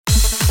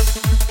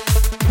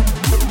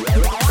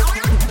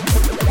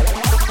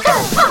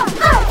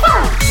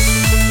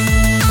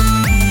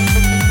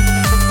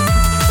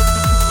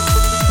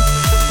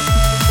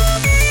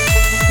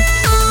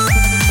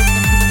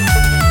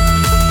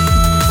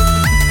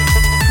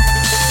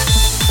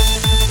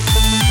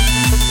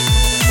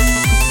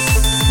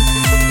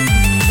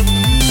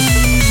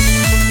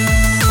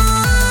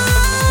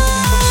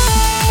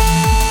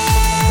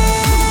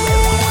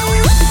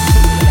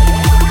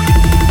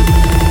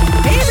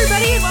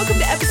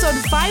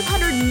episode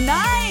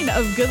 509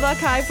 of Good Luck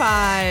High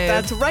Five.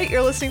 That's right.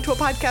 You're listening to a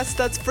podcast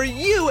that's for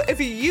you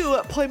if you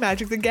play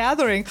Magic the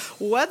Gathering.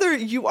 Whether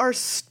you are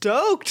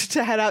stoked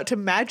to head out to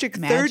Magic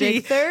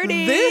 30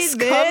 this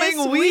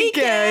coming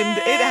weekend,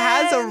 it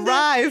has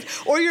arrived,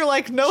 or you're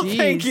like, no,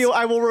 thank you.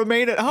 I will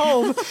remain at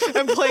home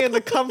and play in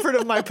the comfort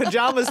of my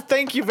pajamas.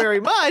 Thank you very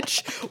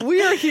much.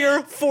 We are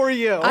here for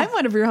you. I'm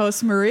one of your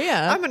hosts,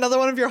 Maria. I'm another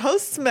one of your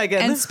hosts,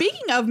 Megan. And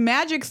speaking of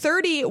Magic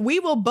 30, we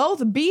will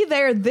both be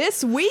there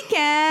this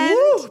weekend.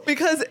 Woo,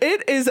 because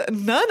it is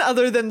none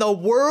other than the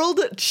World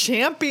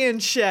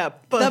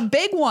Championship. The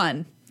big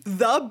one.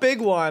 The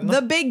big one.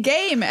 The big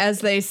game,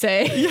 as they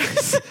say.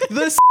 Yes.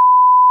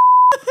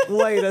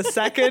 Wait a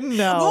second.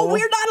 No. Well,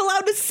 we're not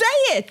allowed to say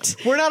it.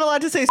 We're not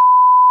allowed to say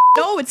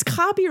No, it's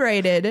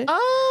copyrighted.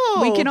 Oh.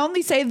 We can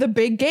only say the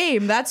big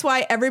game. That's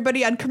why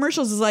everybody on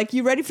commercials is like,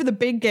 you ready for the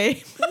big game?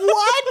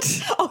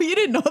 What? Oh, you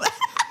didn't know that?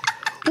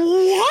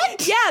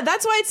 What? Yeah,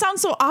 that's why it sounds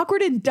so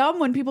awkward and dumb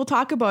when people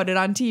talk about it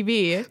on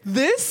TV.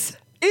 This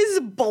is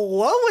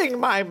blowing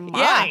my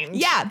mind.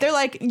 Yeah, they're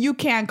like, you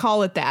can't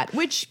call it that,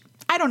 which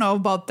I don't know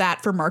about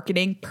that for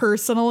marketing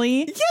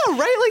personally. Yeah,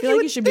 right? Like, you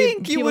would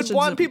think you would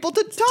want people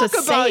to talk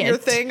about your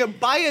thing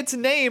by its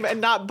name and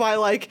not by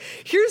like,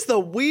 here's the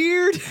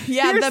weird,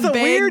 here's the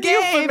weird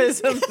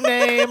euphemism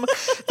name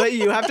that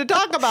you have to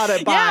talk about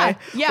it by.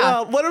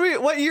 Yeah. What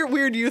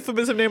weird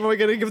euphemism name are we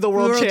going to give the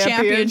World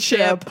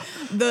Championship?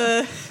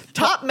 The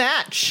top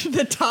match.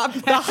 The top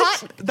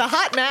match. The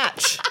hot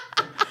match.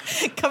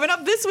 Coming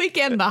up this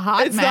weekend, the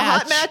hot it's match. The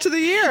hot match of the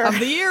year. Of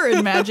the year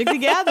in Magic the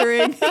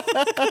Gathering.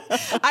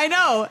 I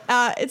know.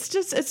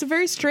 It's a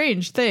very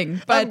strange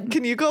thing. But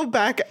can you go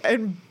back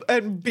and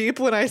beep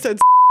when I said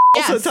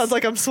yes. So it sounds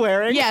like I'm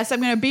swearing? Yes,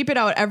 I'm going to beep it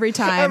out every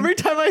time. Every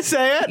time I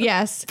say it?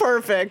 Yes.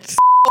 Perfect.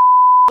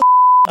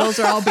 Those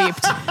are all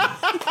beeped.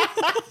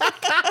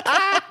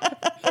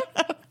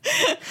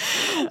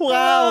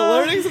 Wow,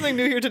 learning something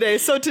new here today.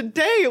 So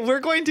today we're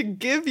going to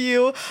give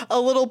you a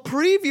little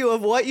preview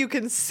of what you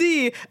can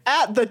see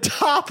at the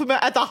hot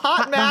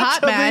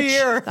match of the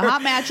year. The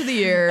hot match of the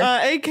year.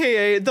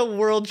 AKA the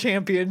World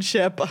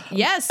Championship.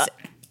 Yes.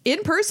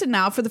 In person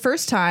now for the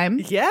first time.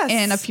 Yes.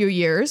 In a few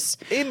years.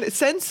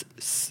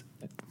 Since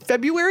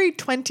February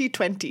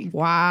 2020.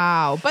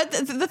 Wow. But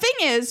the thing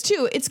is,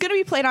 too, it's going to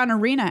be played on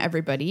Arena,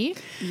 everybody.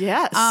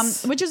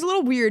 Yes. Which is a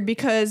little weird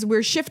because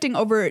we're shifting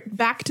over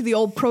back to the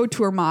old Pro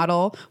Tour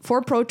model,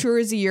 4 Pro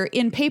Tours a year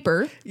in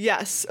paper.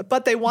 Yes,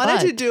 but they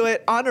wanted to do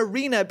it on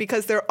Arena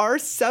because there are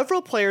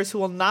several players who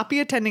will not be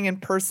attending in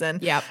person.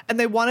 Yep. And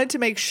they wanted to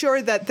make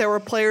sure that there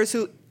were players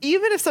who,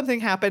 even if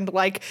something happened,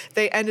 like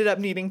they ended up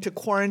needing to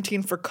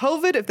quarantine for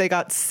COVID if they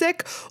got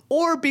sick,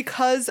 or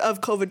because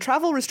of COVID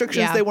travel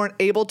restrictions, they weren't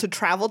able to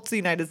travel to the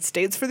United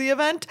States for the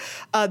event,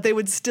 they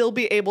would still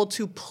be able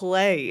to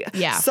play.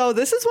 Yeah. So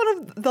this is one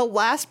of the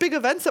last big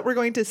events that we're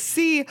going to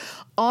see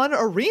on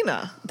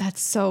Arena.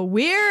 That's so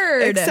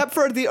weird. Except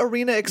for the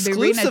Arena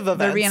exclusive events.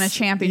 The Arena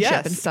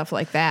Championship and stuff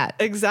like that.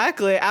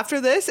 Exactly. After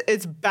this,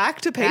 it's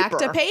back to paper. Back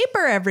to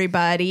paper,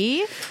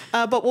 everybody.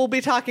 But we'll be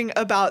talking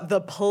about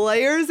the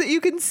players that you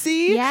can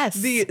see. Yes.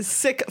 The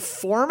sick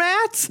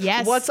formats.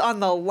 Yes. What's on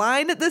the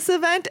line at this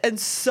event, and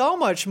so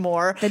much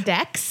more. The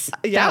decks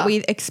that we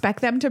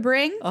expect them to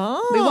bring.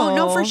 Oh. We won't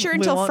know for sure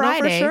until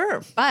Friday. Know for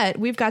sure. But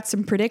we've got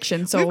some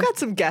predictions. So we've got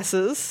some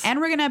guesses. And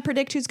we're going to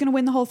predict who's going to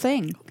win the whole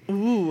thing.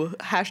 Ooh,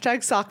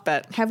 hashtag sock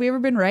bet. Have we ever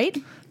been right?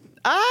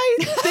 I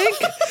think.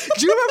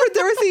 Do you remember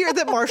there was the year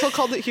that Marshall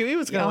called that Huey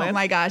was going to win? Oh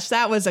my gosh,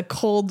 that was a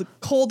cold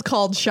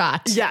called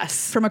shot.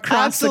 Yes, from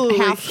across the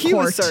half he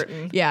court. Was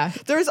certain. Yeah.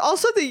 There was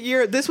also the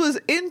year. This was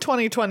in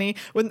 2020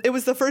 when it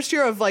was the first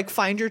year of like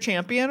Find Your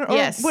Champion or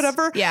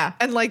whatever. Yeah.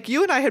 And like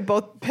you and I had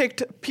both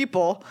picked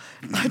people.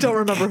 I don't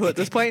remember who at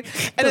this point.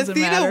 And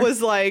Athena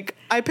was like,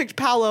 I picked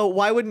Paolo.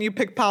 Why wouldn't you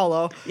pick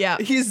Paolo? Yeah.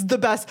 He's the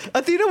best.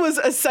 Athena was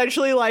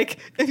essentially like,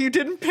 if you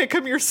didn't pick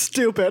him, you're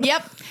stupid.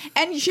 Yep.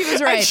 And she was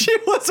right. And she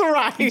was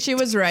right. She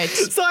was right.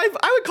 So I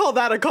would call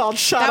that a called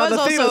shot. That was on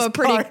also Athena's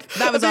part.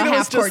 That was Athena a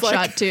half court like,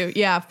 shot too.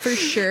 Yeah, for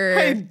sure.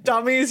 Hey,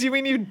 dummies, you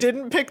mean you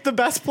didn't pick the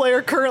best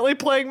player currently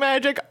playing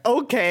Magic?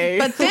 Okay.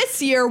 But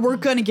this year we're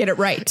going to get it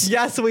right.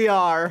 Yes, we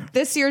are.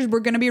 This year we're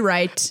going to be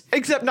right.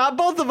 Except not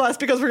both of us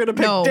because we're going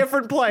to pick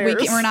different players.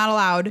 We're not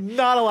allowed.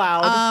 Not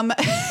allowed.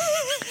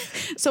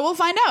 So we'll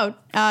find out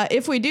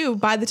if we do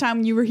by the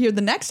time you hear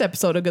the next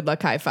episode of Good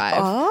Luck High Five.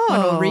 Oh.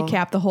 When we'll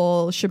recap the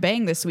whole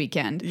shebang this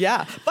weekend.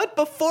 Yeah. But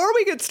before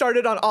we get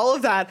started on all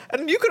of that,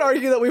 and you could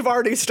argue that we've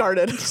already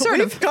started.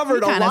 We've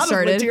covered a lot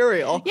of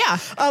material. Yeah.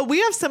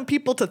 We have some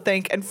people to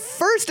thank, and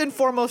first and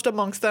foremost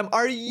amongst them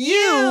are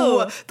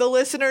you, the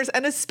listeners,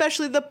 and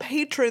especially the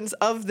patrons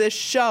of this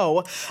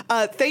show.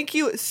 Thank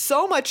you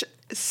so much.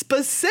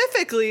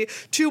 Specifically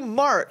to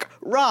Mark,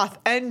 Roth,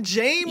 and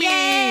Jamie.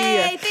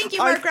 Yay! Thank you,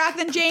 Mark, Roth,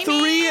 and Jamie.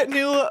 3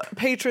 new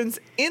patrons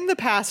in the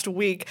past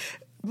week.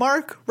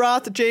 Mark,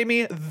 Roth,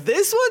 Jamie,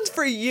 this one's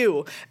for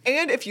you.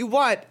 And if you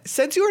want,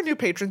 since you are new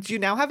patrons, you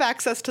now have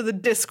access to the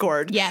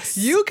Discord. Yes.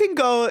 You can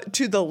go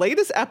to the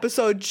latest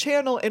episode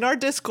channel in our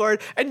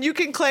Discord and you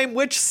can claim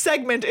which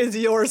segment is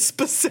yours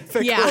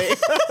specifically. Yeah.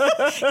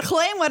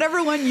 Claim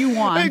whatever one you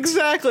want.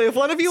 Exactly. If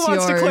one of you It's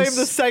wants to claim yours.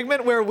 the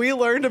segment where we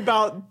learned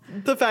about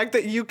the fact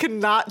that you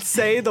cannot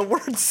say the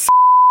word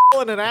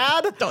in an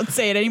ad. Don't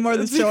say it anymore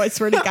this show, I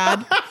swear to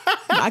God.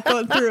 Not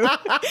going through.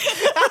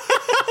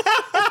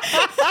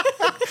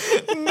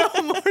 No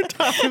more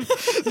time.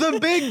 The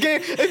big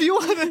game. If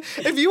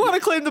you want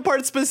to claim the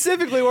part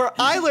specifically where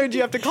I learned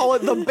you have to call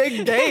it the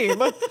big game,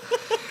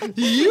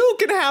 you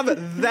can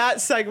have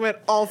that segment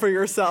all for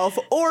yourself,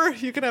 or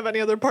you can have any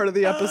other part of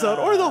the episode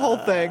or the whole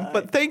thing.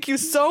 But thank you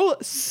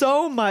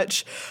so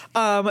much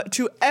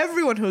to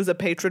everyone who is a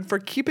patron for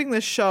keeping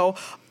this show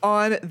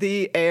on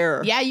the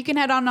air. Yeah, you can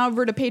head on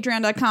over to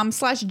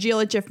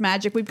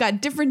patreon.com/GLHFmagic. We've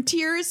got different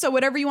tiers, so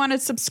whatever you want to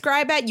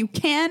subscribe at, you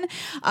can.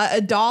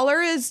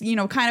 $1 is,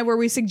 kind of where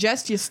we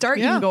suggest you start.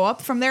 You Yeah. can go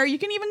up from there. You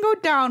can even go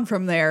down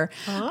from there.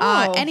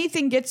 Oh.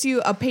 Anything gets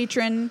you a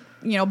patron,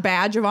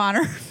 badge of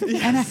honor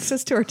and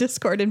access to our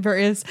Discord and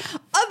various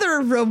other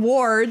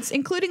rewards,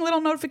 including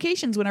little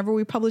notifications whenever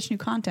we publish new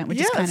content,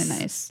 which is kind of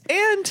nice.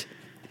 And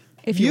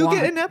If you want.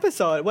 get an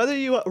episode, whether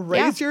you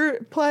raise your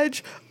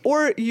pledge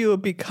or you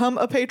become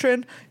a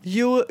patron,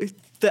 the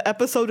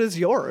episode is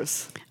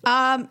yours.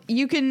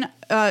 You can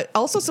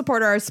also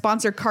support our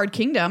sponsor, Card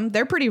Kingdom.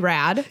 They're pretty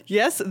rad.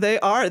 Yes, they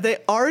are. They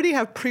already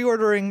have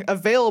pre-ordering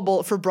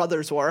available for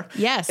Brothers War.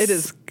 Yes. It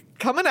is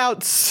coming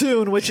out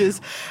soon, which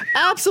is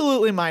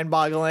absolutely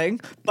mind-boggling,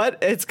 but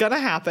it's gonna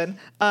happen.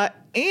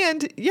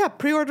 And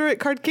pre-order at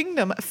Card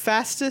Kingdom,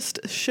 fastest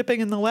shipping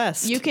in the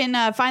West. You can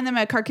find them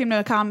at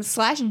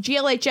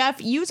cardkingdom.com/GLHF.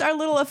 Use our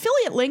little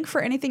affiliate link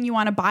for anything you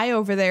want to buy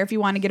over there. If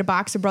you want to get a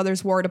box of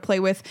Brothers War to play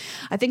with,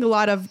 I think a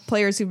lot of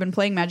players who've been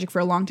playing Magic for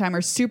a long time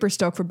are super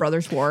stoked for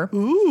Brothers War.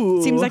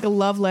 Ooh. Seems like a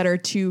love letter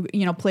to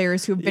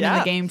players who've been in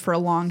the game for a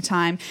long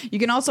time. You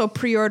can also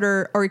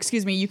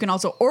you can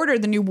also order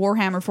the new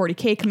Warhammer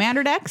 40K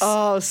Commander decks.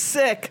 Oh,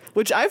 sick.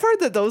 Which I've heard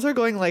that those are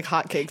going like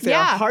hotcakes. They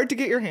are hard to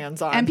get your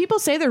hands on. And people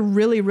say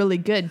they're really, really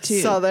good too.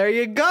 So there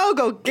you go.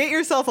 Go get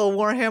yourself a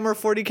Warhammer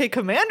 40K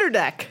Commander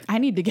deck. I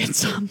need to get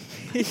some.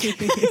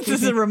 This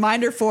is a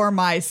reminder for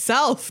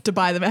myself to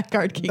buy them at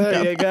Card Kingdom.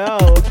 There you go.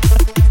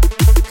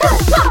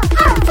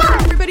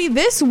 Everybody,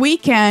 this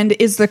weekend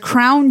is the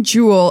crown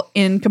jewel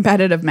in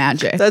competitive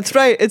Magic. That's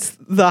right. It's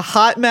the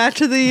hot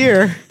match of the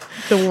year.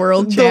 The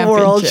World The Championship.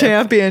 World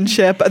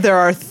Championship. There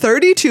are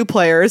 32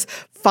 players,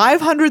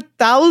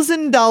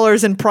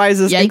 $500,000 in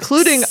prizes, Yikes.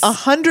 including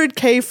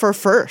 $100K for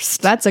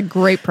first. That's a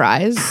great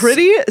prize.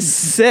 Pretty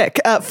sick.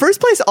 First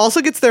place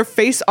also gets their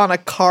face on a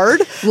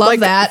card.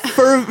 Love that.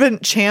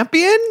 Fervent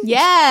Champion.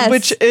 Yes.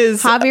 Which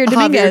is Javier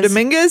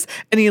Dominguez.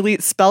 And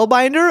Elite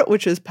Spellbinder,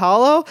 which is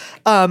Paolo.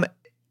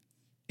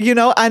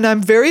 And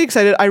I'm very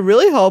excited. I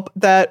really hope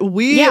that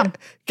we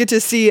get to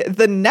see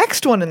the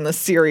next one in the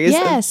series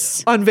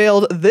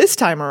unveiled this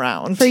time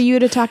around. For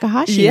Yuta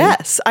Takahashi.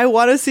 Yes. I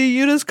want to see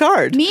Yuta's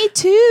card. Me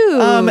too.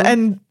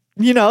 And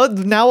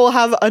now we'll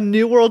have a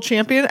new world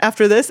champion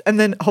after this, and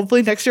then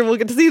hopefully next year we'll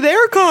get to see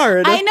their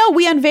card. I know.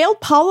 We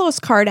unveiled Paulo's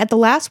card at the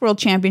last World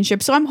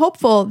Championship, so I'm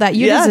hopeful that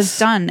Yuta's is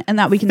done and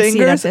that we can see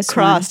it at this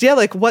crossed. one. Yeah,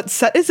 like what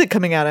set is it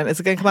coming out in? Is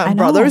it going to come out in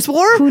Brothers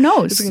War? Who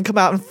knows? Is it going to come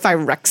out in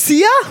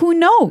Phyrexia? Who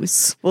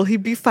knows? Will he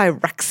be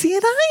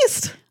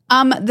Phyrexianized?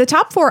 The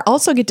top four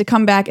also get to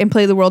come back and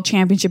play the World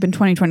Championship in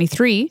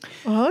 2023.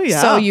 Oh, yeah.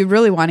 So you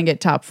really want to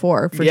get top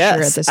four for sure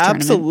at this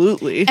tournament.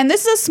 Absolutely. And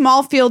this is a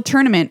small field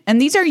tournament,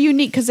 and these are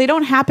unique because they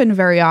don't happen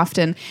very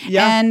often.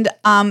 Yeah. And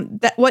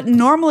what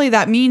normally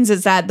that means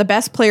is that the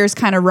best players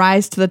kind of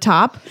rise to the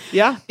top.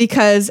 Yeah.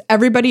 Because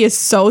everybody is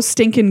so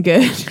stinking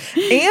good.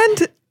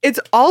 And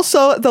it's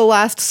also the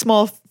last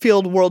small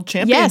field world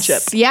championship.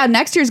 Yes. Yeah.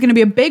 Next year is going to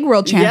be a big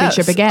world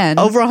championship again.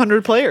 Over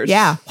 100 players.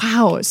 Yeah.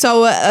 Wow.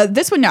 So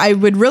this one I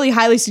would really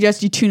highly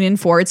suggest you tune in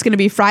for. It's going to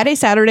be Friday,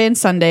 Saturday, and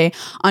Sunday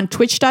on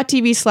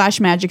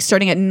twitch.tv/magic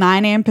starting at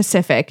 9 a.m.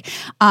 Pacific.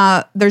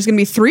 There's going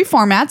to be 3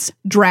 formats: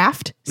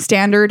 draft,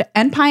 standard,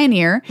 and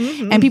pioneer.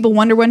 Mm-hmm. And people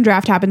wonder when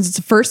draft happens. It's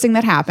the first thing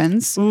that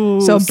happens.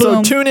 Ooh, so boom.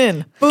 So tune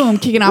in. Boom.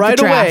 Kicking off right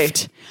the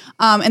draft. Away.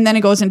 And then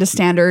it goes into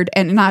standard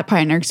and not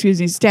pioneer,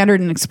 excuse me,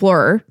 standard and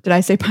explorer. Did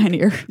I say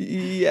pioneer?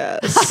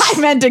 Yes.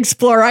 I meant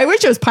explorer. I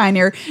wish it was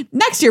pioneer.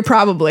 Next year,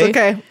 probably.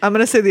 Okay. I'm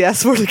going to say the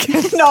S word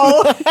again.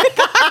 No. We're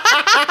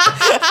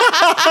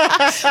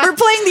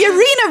playing the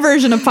arena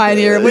version of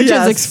pioneer, which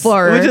is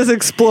explorer. Which is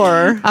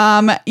explorer.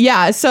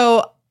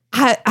 So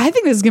I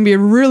think this is going to be a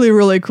really,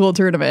 really cool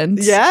tournament.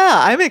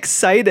 Yeah, I'm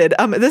excited.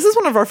 This is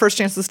one of our first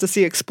chances to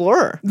see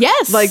explorer.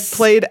 Yes. Like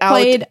played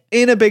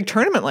in a big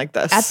tournament like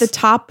this. At the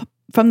top,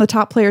 from the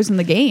top players in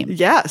the game.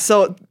 Yeah.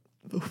 So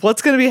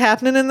what's going to be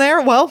happening in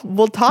there? Well,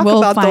 we'll talk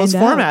about those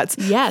formats.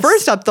 Yes.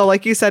 First up, though,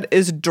 like you said,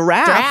 is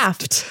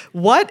draft.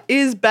 What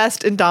is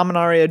best in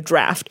Dominaria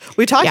draft?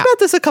 We talked about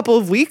this a couple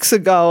of weeks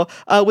ago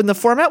when the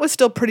format was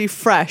still pretty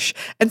fresh.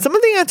 And some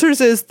of the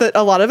answers is that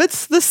a lot of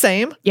it's the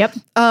same. Yep.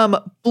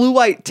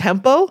 Blue-white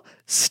tempo,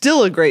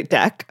 still a great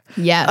deck.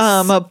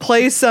 Yes.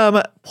 Play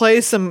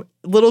some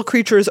little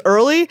creatures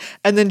early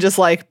and then just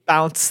like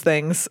bounce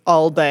things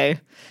all day.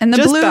 And the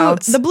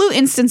the blue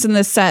instants in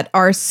this set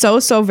are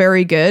so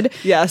very good.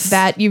 Yes.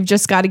 That you've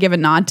just got to give a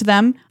nod to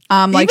them.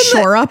 Like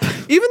Shore Up.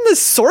 Even the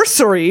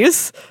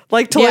sorceries,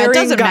 like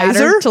Tolarian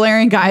Geyser.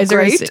 Tolarian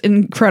Geyser is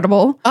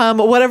incredible.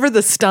 Whatever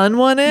the stun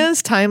one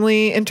is,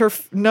 timely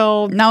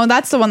No,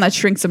 that's the one that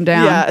shrinks them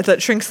down. Yeah,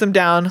 that shrinks them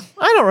down.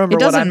 I don't remember. It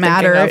doesn't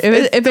matter.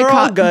 If they're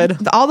all good.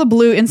 All the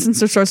blue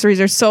instants or sorceries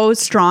are so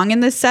strong in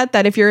this set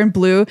that if you're in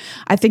blue,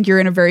 I think you're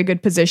in a very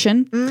good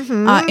position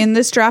in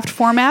this draft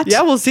format.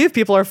 Yeah, we'll see if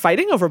people are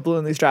fighting over blue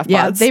in these draft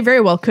pods. Yeah, they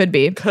very well could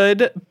be.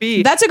 Could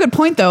be. That's a good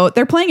point, though.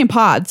 They're playing in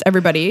pods,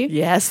 everybody.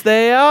 Yes,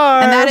 they are.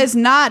 And that is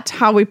not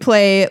how we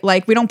play.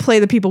 Like, we don't play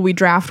the people we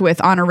draft with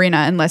on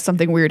Arena unless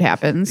something weird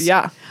happens.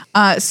 Yeah.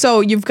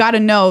 So you've got to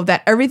know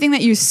that everything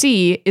that you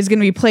see is going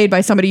to be played by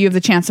somebody you have the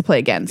chance to play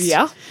against.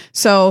 Yeah.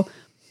 So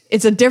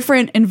it's a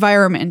different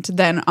environment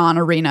than on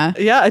Arena.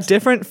 Yeah, a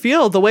different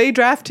feel. The way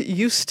draft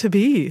used to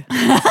be.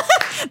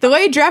 The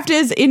way draft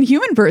is in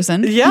human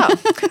person. Yeah.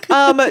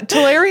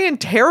 Tolarian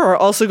Terror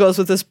also goes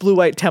with this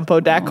blue-white tempo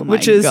deck,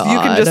 which is you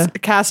can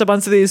just cast a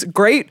bunch of these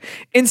great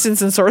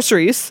instants and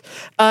sorceries,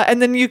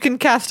 and then you can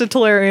cast a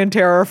Tolarian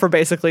Terror for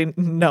basically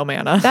no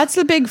mana. That's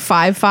the big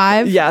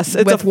 5/5. Yes.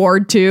 It's with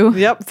Ward 2.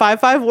 Yep,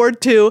 5/5 Ward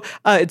 2.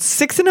 It's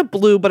 6 in a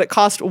blue, but it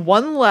costs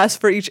 1 less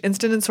for each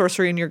instant and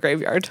sorcery in your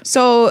graveyard.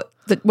 So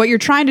what you're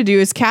trying to do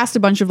is cast a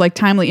bunch of like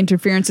timely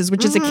interferences,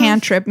 which is a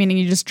cantrip, meaning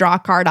you just draw a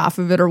card off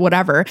of it or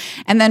whatever,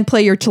 and then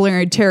play your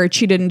Tolarian Terror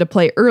cheated into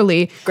play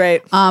early.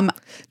 Great. Now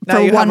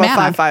you for 1 have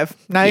mana. a 5/5.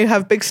 Now you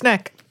have Big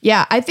Snack.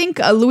 Yeah, I think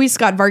Luis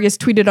Scott Vargas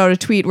tweeted out a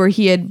tweet where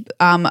he had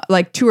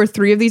like 2 or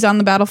 3 of these on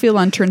the battlefield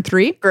on turn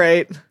 3.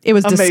 Great. It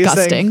was Amazing.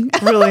 disgusting.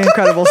 Really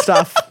incredible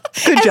stuff.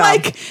 Good And job.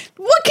 like,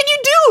 what can you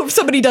do if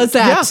somebody does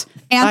that?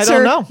 Yeah, Answer,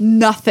 I don't know.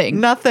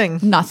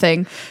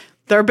 Nothing.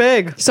 They're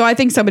big. So I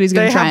think somebody's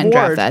going They to try have and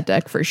draft Ward. that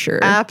deck for sure.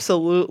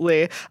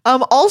 Absolutely.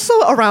 Also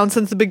around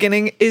since the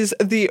beginning is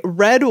the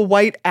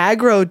red-white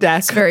aggro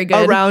deck. Very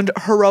good. Around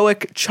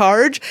Heroic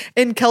Charge.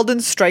 And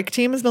Keldon's Strike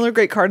Team is another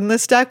great card in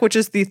this deck, which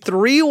is the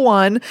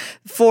 3/1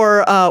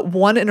 for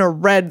 1 in a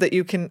red that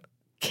you can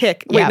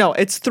kick. Wait, no,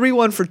 it's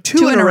 3/1 for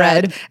 2 in a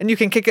red. And you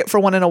can kick it for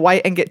 1 in a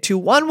white and get 2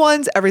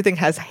 1/1s. Everything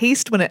has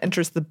haste when it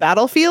enters the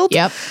battlefield.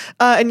 Yep.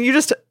 And you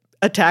just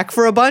attack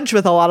for a bunch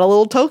with a lot of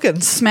little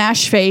tokens.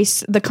 Smash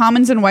Face. The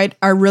commons in white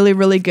are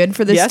really good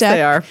for this deck. Yes,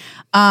 they are.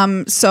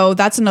 So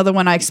that's another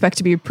one I expect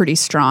to be pretty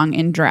strong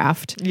in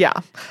draft. Yeah.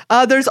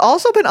 There's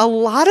also been a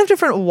lot of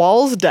different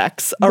Walls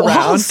decks around.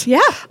 Walls,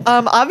 yeah.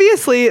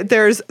 Obviously,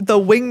 there's the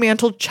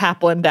Wingmantle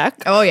Chaplain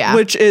deck. Oh, yeah.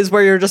 Which is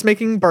where you're just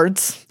making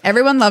birds.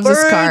 Everyone loves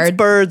this card.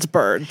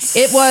 Birds.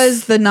 It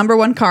was the number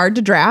 1 card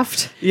to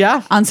draft.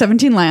 Yeah. On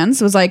 17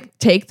 lands. It was like,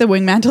 take the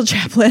Wingmantle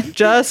Chaplain.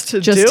 Just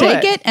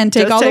take it and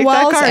take all the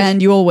walls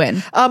and you will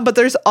win. But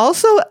there's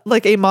also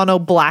like a mono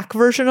black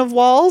version of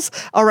Walls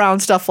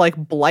around stuff like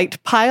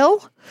Blight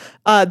Pile.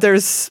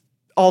 There's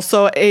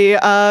also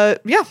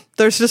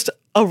there's just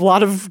a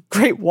lot of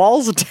great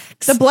Walls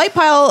decks. The Blight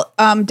Pile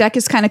deck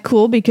is kind of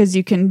cool because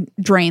you can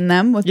drain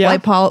them with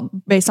Blight Pile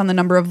based on the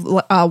number of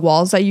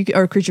walls that you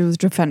or creature with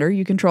defender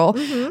you control.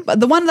 But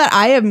the one that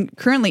I am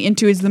currently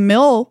into is the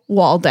Mill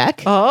Wall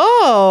deck.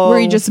 Oh, where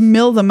you just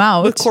mill them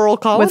out with Coral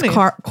Colony.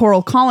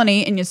 Coral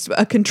Colony, and it's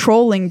a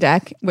controlling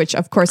deck, which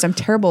of course I'm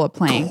terrible at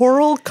playing.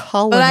 Coral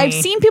Colony. But I've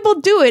seen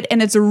people do it,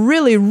 and it's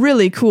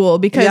really cool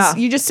because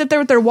you just sit there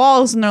with their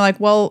walls, and they're like,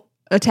 well,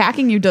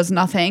 attacking you does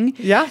nothing.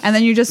 Yeah. And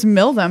then you just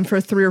mill them for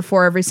 3 or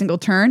 4 every single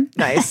turn.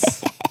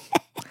 Nice.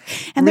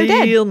 And they're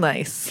dead. Real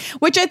nice.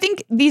 Which I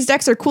think these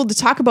decks are cool to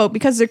talk about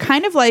because they're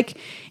kind of like,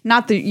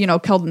 not the,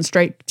 Keldon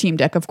Strike Team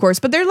deck, of course,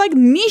 but they're like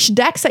niche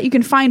decks that you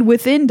can find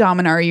within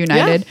Dominaria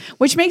United,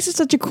 which makes it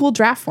such a cool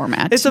draft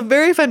format. It's a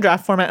very fun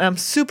draft format, and I'm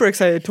super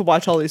excited to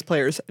watch all these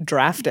players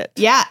draft it.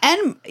 Yeah.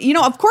 And,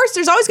 of course,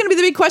 there's always going to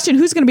be the big question,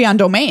 who's going to be on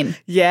Domain?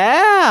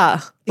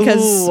 Yeah.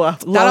 Because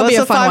that'll be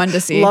a fun one to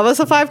see. Love us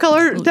a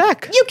 5-color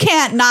deck. You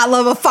can't not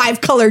love a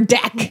 5-color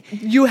deck.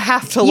 You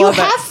have to love it.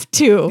 You have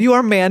to. You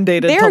are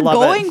mandated to love it. They're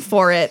going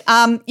for it.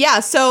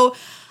 So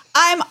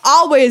I'm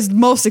always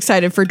most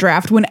excited for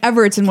draft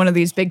whenever it's in one of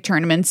these big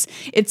tournaments.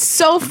 It's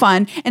so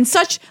fun and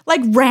such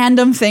like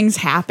random things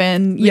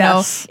happen. You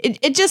know,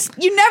 it just,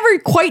 you never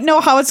quite know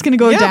how it's going to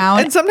go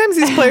down. And sometimes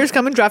these players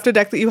come and draft a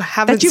deck that you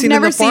haven't that you've seen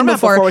never in the format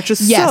before, which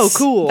is so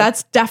cool.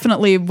 That's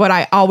definitely what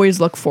I always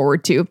look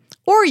forward to.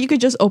 Or you could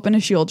just open a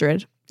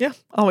Shieldred. Yeah,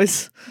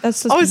 always.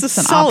 That's always just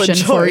a an solid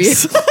option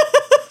choice. for you.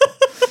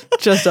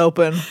 just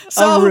open.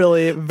 So a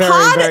really very,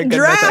 Pod very good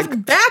Draft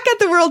mythic. back at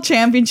the World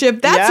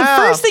Championship. That's the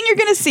first thing you're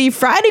going to see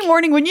Friday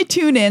morning when you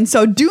tune in.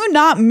 So do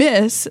not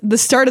miss the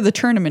start of the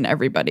tournament,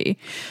 everybody.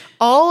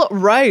 All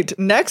right.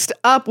 Next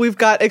up, we've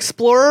got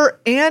Explorer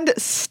and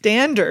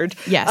Standard.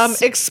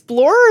 Yes.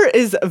 Explorer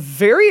is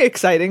very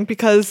exciting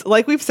because,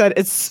 like we've said,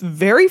 it's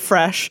very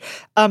fresh.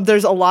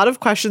 There's a lot of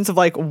questions of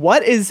like,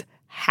 what is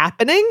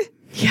happening?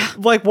 Yeah.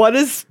 Like, what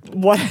is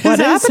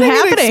happening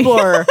in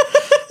Explorer?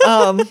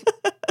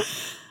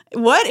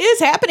 What is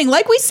happening?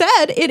 Like we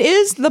said, it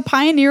is the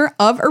pioneer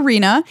of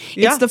Arena.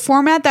 Yeah. It's the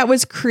format that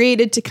was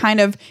created to kind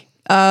of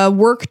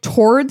work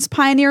towards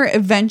Pioneer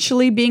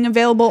eventually being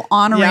available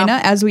on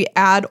Arena as we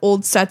add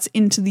old sets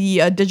into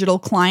the digital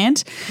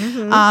client.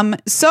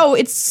 So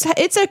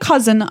it's a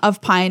cousin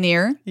of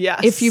Pioneer.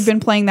 Yes. If you've been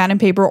playing that in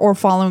paper or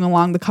following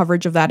along the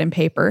coverage of that in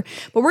paper.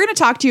 But we're going to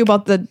talk to you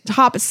about the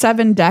top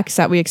 7 decks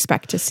that we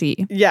expect to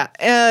see. Yeah.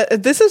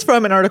 This is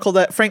from an article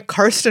that Frank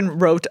Karsten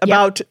wrote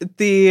about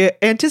the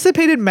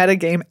anticipated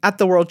metagame at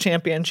the World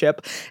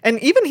Championship. And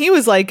even he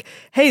was like,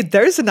 hey,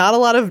 there's not a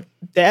lot of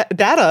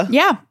data.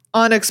 Yeah.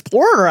 On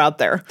Explorer out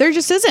there. There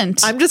just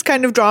isn't. I'm just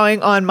kind of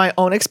drawing on my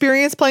own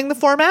experience playing the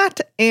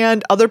format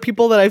and other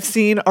people that I've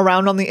seen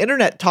around on the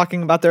internet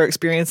talking about their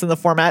experience in the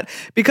format,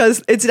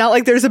 because it's not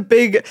like there's a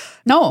big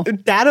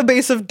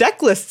database of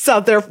deck lists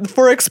out there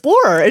for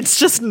Explorer. It's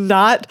just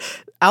not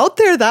out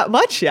there that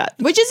much yet.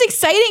 Which is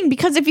exciting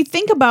because if you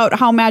think about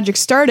how Magic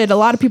started, a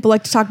lot of people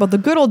like to talk about the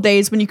good old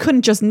days when you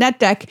couldn't just net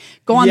deck,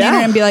 go on the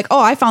internet and be like,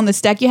 oh, I found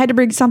this deck. You had to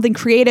bring something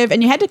creative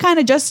and you had to kind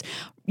of just,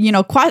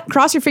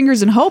 cross your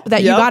fingers and hope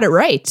that you got it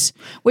right,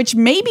 which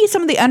may be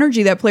some of the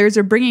energy that players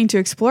are bringing to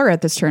Explorer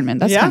at this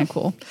tournament. That's kind of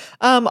cool.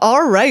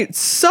 All right.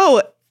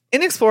 So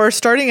in Explorer,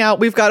 starting out,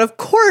 we've got, of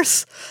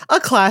course, a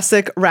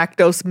classic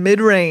Rakdos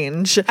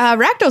midrange.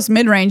 Rakdos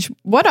midrange,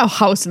 what a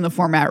house in the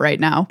format right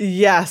now.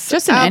 Yes.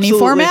 Just in any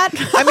format.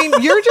 I mean,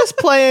 you're just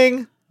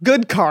playing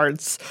good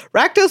cards.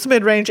 Rakdos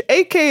midrange,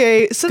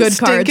 aka some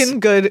stinking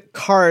good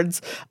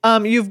cards.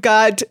 You've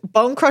got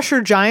Bone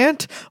Crusher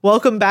Giant.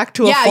 Welcome back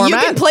to a format. Yeah,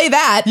 you can play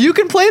that. You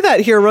can play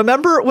that here.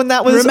 Remember when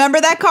that was... Remember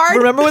that card?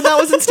 Remember when that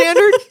was in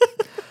Standard?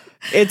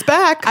 It's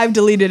back. I've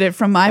deleted it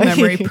from my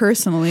memory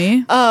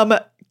personally.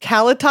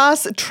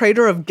 Kalitas,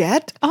 Trader of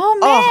Get. Oh,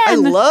 man. I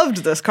loved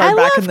this card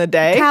back in the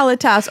day.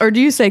 Kalitas, or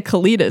do you say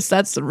Kalitas?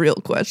 That's the real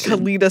question.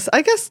 Kalitas.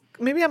 I guess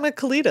maybe I'm a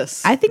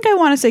Kalitas. I think I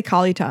want to say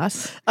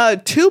Kalitas.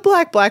 2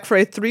 black for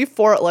a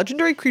 3/4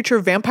 legendary creature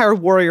vampire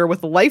warrior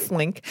with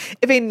lifelink.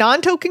 If a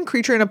non-token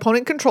creature an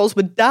opponent controls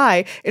would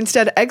die,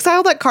 instead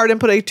exile that card and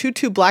put a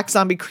 2/2 black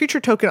zombie creature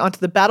token onto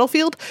the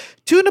battlefield.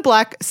 2 and a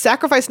black,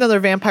 sacrifice another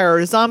vampire or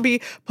a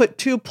zombie, put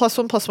 2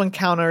 +1/+1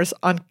 counters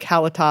on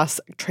Kalitas,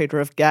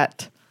 Trader of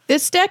Get.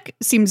 This deck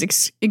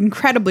seems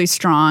incredibly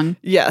strong.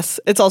 Yes.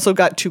 It's also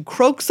got 2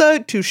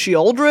 Kroxa, 2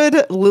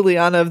 Sheoldred,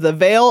 Liliana of the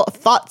Veil,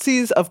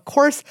 Thoughtseize, of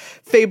course,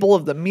 Fable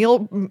of the Meal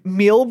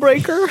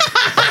Breaker.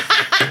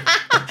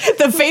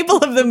 The Fable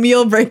of the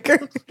Meal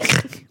Breaker.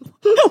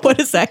 What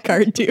does that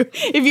card do?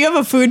 If you have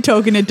a food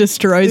token, it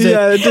destroys it.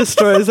 Yeah, it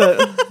destroys it.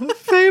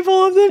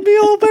 Fable of the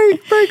Meal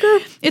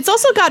Breaker. It's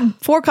also got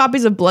 4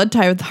 copies of Blood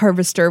Tithe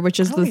Harvester, which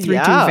is the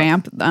 3/2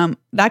 vamp.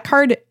 That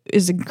card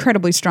is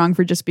incredibly strong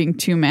for just being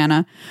 2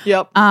 mana.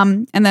 Yep.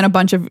 And then a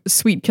bunch of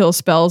sweet kill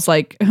spells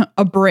like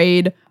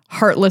Abrade,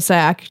 Heartless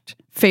Act,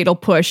 Fatal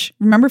Push.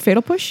 Remember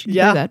Fatal Push?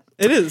 Yeah,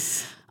 it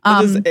is.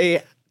 It is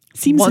a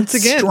seems once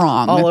again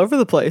strong all over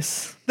the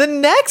place. The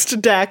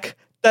next deck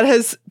that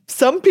has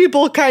some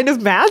people kind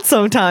of mad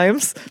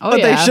sometimes,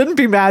 but they shouldn't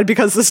be mad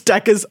because this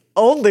deck is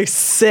only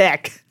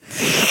sick.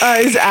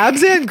 Is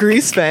Abzan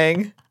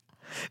Greasefang.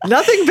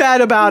 Nothing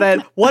bad about it.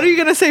 What are you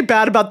going to say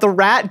bad about the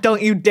rat?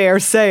 Don't you dare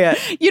say it.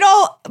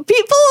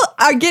 People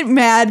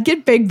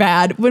get big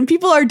mad when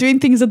people are doing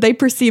things that they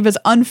perceive as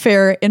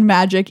unfair in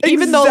Magic.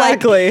 Even though,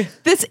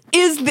 this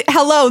is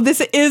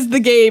the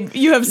game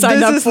you have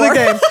signed up for. This is the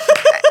game.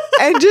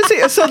 And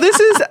so this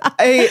is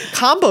a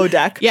combo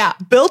deck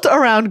built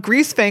around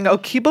Greasefang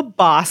Okiba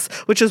Boss,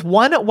 which is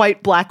 1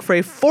 white for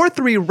a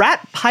 4/3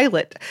 rat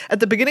pilot. At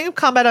the beginning of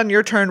combat on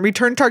your turn,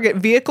 return target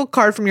vehicle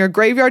card from your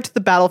graveyard to the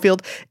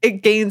battlefield.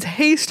 It gains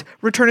haste.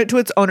 Return it to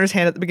its owner's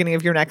hand at the beginning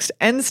of your next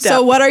end step.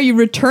 So what are you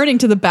returning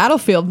to the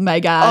battlefield,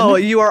 Megan? Oh,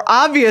 you are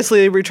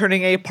obviously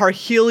returning a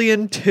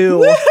Parhelion 2.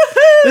 Woo-hoo!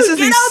 This is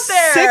Get the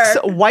 6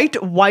 white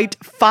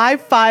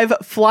 5/5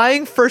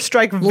 flying first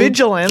strike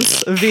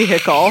vigilance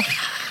vehicle.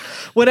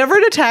 Whenever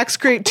it attacks,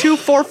 create 2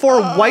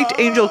 4/4 white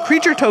angel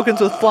creature tokens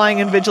with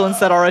flying and vigilance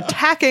that are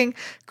attacking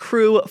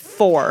crew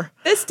 4.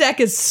 This deck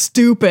is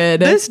stupid.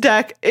 This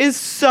deck is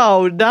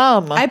so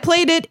dumb. I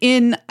played it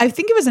I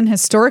think it was in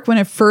Historic when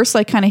it first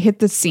kind of hit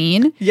the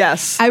scene.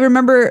 Yes. I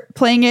remember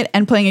playing it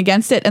and playing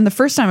against it. And the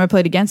first time I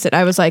played against it,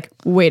 I was like,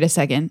 wait a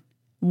second.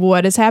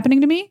 What is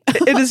happening to me?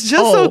 It is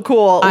just so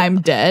cool.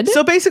 I'm dead.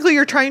 So basically,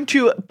 you're trying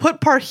to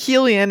put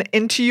Parhelion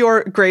into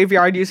your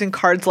graveyard using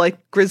cards like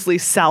Grizzly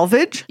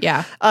Salvage.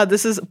 Yeah.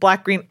 This is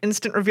black-green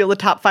instant. Reveal the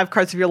top 5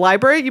 cards of your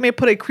library. You may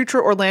put a creature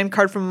or land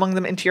card from among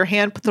them into your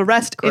hand. Put the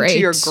rest into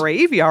your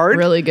graveyard.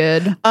 Really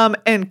good.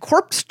 And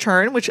Corpse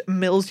Turn, which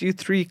mills you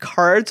 3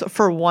 cards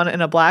for 1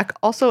 and a black,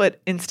 also at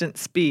instant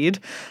speed.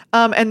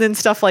 And then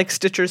stuff like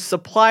Stitcher's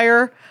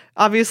Supplier.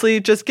 Obviously,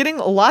 just getting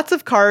lots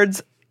of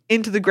cards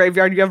into the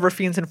graveyard. You have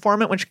Rafine's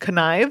Informant, which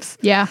connives.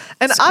 Yeah,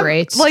 and I'm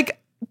great. Like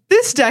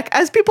this deck,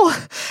 as people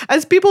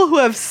who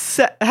have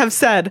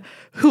said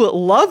who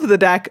love the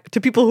deck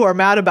to people who are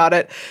mad about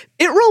it,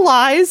 it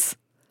relies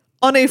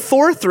on a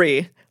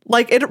 4/3.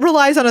 Like it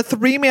relies on a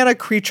 3-mana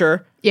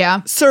creature.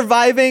 Yeah,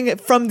 surviving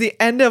from the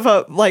end of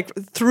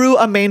through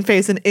a main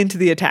phase and into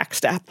the attack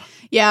step.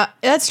 Yeah,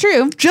 that's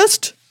true.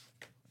 Just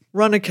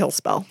run a kill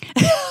spell.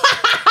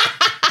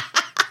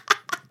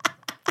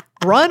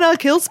 Run a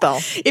kill spell.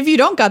 If you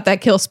don't got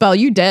that kill spell,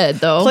 you dead,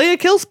 though. Play a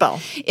kill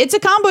spell. It's a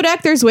combo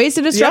deck. There's ways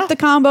to disrupt the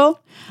combo.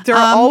 There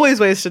are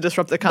always ways to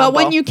disrupt the combo. But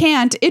when you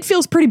can't, it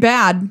feels pretty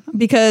bad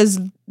because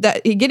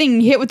that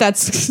getting hit with that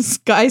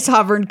Sky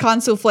Sovereign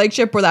console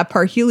flagship or that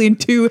Parhelion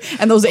 2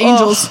 and those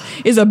angels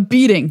is a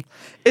beating.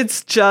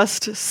 It's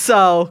just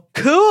so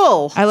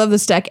cool. I love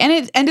this deck. And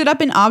it ended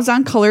up in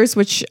Abzan colors,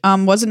 which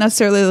wasn't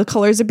necessarily the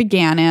colors it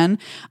began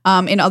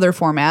in other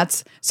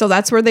formats. So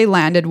that's where they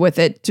landed with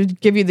it to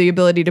give you the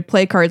ability to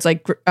play cards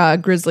like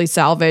Grizzly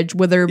Salvage,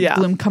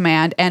 Witherbloom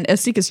Command, and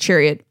Asika's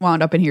Chariot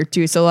wound up in here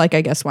too. So I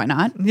guess why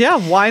not? Yeah,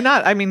 why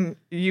not? I mean,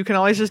 you can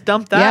always just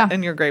dump that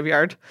in your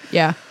graveyard.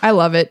 Yeah, I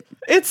love it.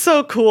 It's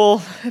so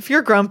cool. If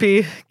you're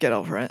grumpy, get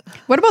over it.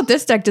 What about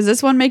this deck? Does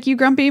this one make you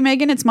grumpy,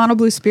 Megan? It's Mono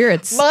Blue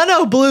Spirits.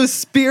 Mono Blue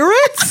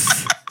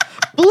Spirits?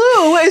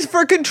 Blue is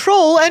for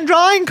control and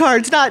drawing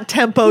cards, not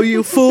tempo,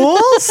 you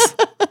fools.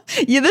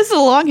 Yeah, this is a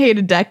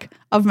long-hated deck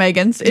of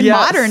Megan's. In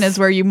Modern is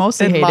where you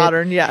mostly hate it. In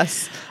Modern,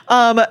 yes.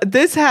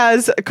 This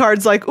has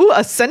cards like,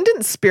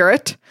 Ascendant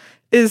Spirit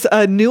is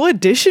a new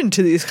addition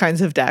to these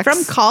kinds of decks. From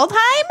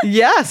Kaldheim?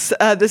 Yes.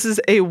 This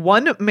is a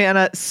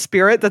 1-mana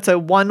spirit that's a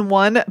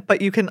 1/1, but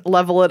you can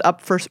level it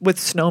up with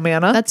snow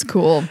mana. That's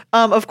cool.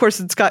 Of course,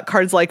 it's got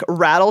cards like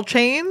Rattle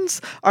Chains,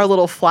 our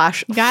little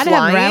flash Gotta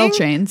flying. have Rattle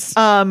Chains.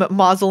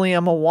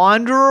 Mausoleum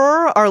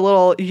Wanderer, our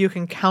little you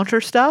can counter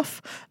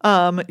stuff.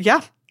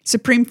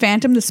 Supreme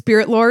Phantom, the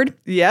Spirit Lord.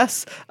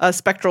 Yes.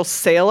 Spectral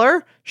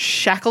Sailor,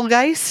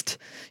 Shacklegeist.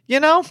 You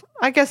know,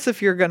 I guess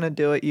if you're going to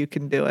do it, you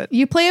can do it.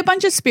 You play a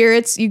bunch of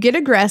spirits, you get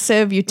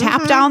aggressive, you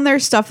tap down their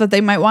stuff that they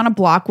might want to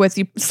block with,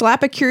 you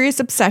slap a Curious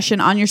Obsession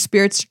on your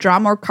spirits to draw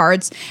more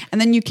cards, and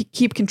then you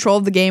keep control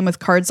of the game with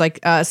cards like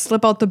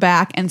Slip Out the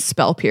Back and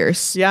Spell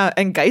Pierce. Yeah,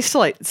 and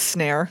Geistlight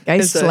Snare.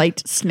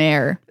 Geistlight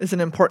Snare is an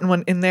important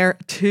one in there,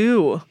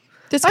 too.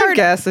 I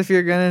guess if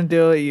you're going to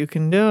do it, you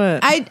can do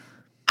it. I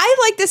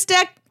like this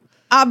deck.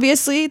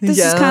 Obviously, this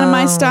is kind of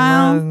my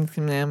style.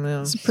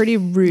 It's pretty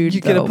rude.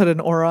 You could have put an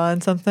aura on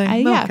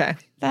something. Okay,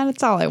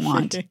 that's all I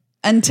want.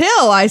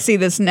 Until I see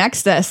this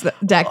next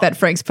deck that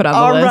Frank's put on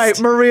the list. All right,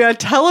 Maria,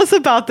 tell us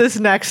about this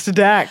next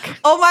deck.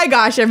 Oh my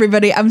gosh,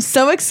 everybody. I'm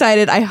so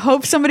excited. I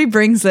hope somebody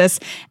brings this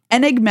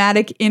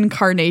Enigmatic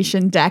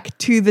Incarnation deck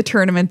to the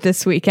tournament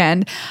this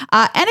weekend.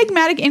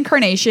 Enigmatic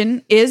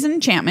Incarnation is an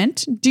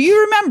enchantment. Do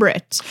you remember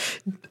it?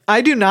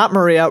 I do not,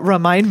 Maria.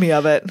 Remind me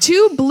of it.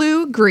 2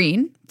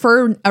 blue-green.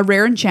 For a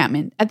rare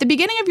enchantment. At the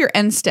beginning of your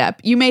end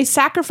step, you may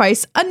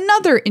sacrifice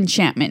another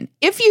enchantment.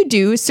 If you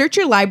do, search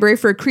your library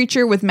for a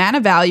creature with mana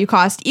value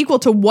cost equal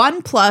to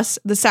 1 plus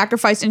the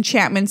sacrificed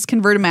enchantment's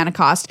converted mana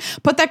cost.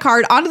 Put that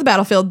card onto the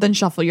battlefield, then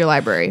shuffle your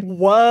library.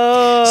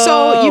 Whoa.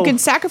 So you can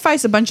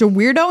sacrifice a bunch of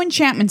weirdo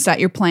enchantments that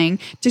you're playing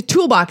to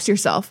toolbox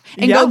yourself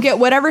and go get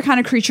whatever kind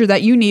of creature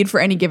that you need for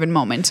any given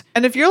moment.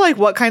 And if you're like,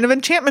 what kind of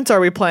enchantments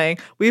are we playing?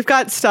 We've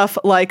got stuff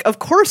like, of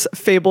course,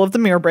 Fable of the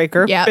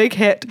Mirrorbreaker. Big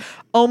hit.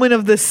 Omen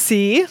of the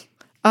Sea,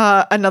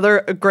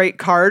 another great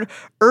card.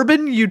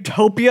 Urban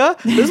Utopia.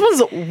 This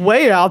one's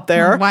way out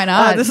there. Why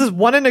not? This is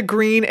 1 and a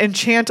green.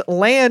 Enchant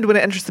land. When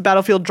it enters the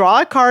battlefield,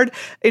 draw a card.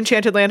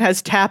 Enchanted land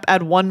has tap,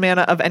 add 1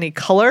 mana of any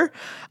color.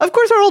 Of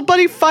course, our old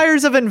buddy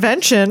Fires of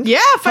Invention. Yeah,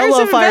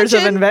 Fires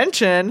of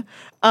Invention.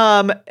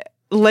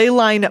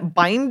 Leyline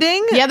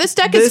Binding. Yeah,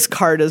 this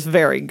card is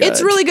very good.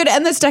 It's really good,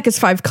 and this deck is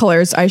 5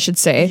 colors, I should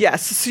say.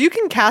 Yes, so you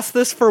can cast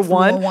this for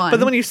one, but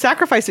then when you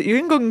sacrifice it, you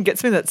can go and get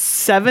something that's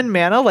 7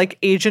 mana, like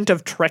Agent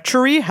of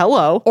Treachery.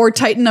 Hello. Or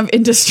Titan of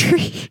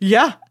Industry.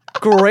 Yeah,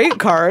 great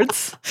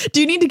cards.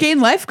 Do you need to gain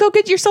life? Go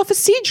get yourself a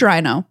Siege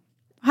Rhino.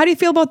 How do you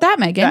feel about that,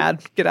 Megan?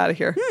 Bad. Get out of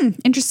here.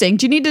 Interesting.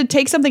 Do you need to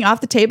take something off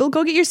the table?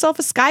 Go get yourself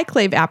a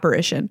Skyclave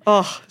Apparition.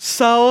 Oh,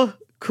 so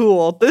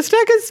cool. This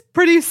deck is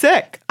pretty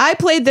sick. I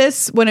played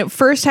this when it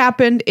first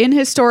happened in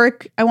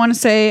Historic. I want to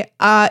say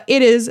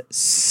it is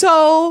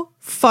so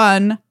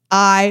fun.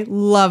 I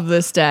love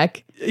this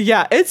deck.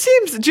 Yeah, it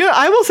seems,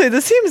 I will say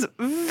this seems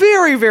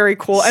very, very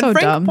cool. So and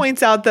Frank dumb.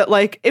 points out that,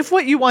 like, if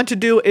what you want to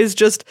do is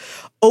just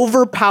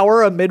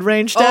overpower a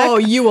mid-range deck, Oh,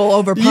 you will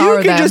overpower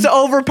you can them. just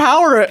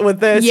overpower it with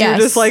this. Yes.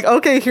 You're just like,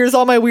 okay, here's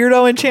all my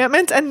weirdo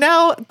enchantments, and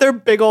now they're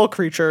big old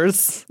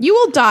creatures. You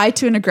will die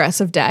to an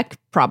aggressive deck,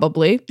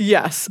 probably.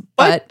 Yes.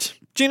 But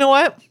do you know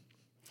what?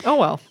 Oh,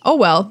 well. Oh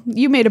well,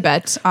 you made a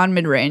bet on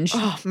mid-range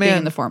being man.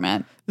 in the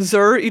format.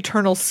 Zur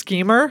Eternal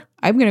Schemer.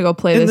 I'm gonna go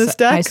play In this. this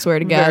deck? I swear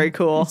to God, Very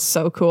cool. It's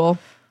so cool.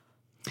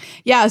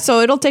 Yeah,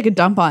 so it'll take a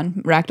dump on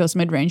Rakdos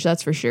mid-range,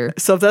 that's for sure.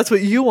 So if that's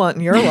what you want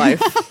in your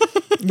life,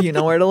 you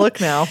know where to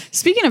look now.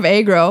 Speaking of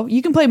aggro,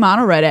 you can play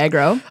mono red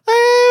aggro.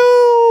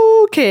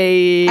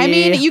 Okay. I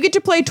mean, you get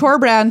to play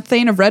Torbrand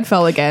Thane of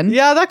Redfell again.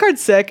 Yeah, that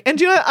card's sick. And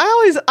do you know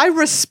what? I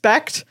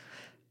respect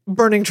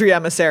Burning Tree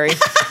Emissary.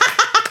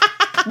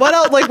 What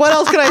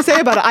else can I say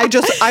about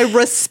it? I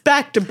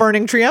respect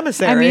Burning Tree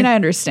Emissary. I mean, I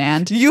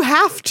understand. You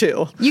have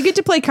to. You get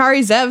to play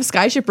Kari Zev,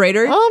 Skyship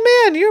Raider.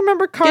 Oh man, you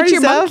remember Kari get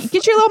your Zev?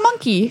 get your little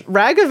monkey.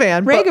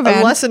 Ragavan, but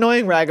a less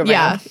annoying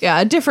Ragavan. Yeah,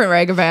 a different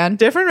Ragavan.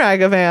 Different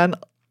Ragavan.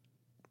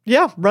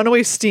 Yeah,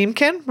 Runaway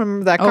Steamkin.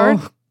 Remember that card?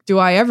 Oh, do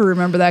I ever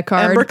remember that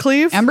card?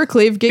 Embercleave.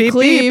 Embercleave, get Beep,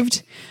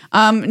 cleaved.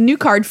 New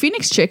card,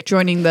 Phoenix Chick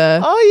joining the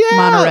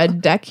mono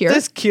red deck here.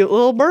 This cute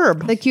little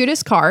burb. The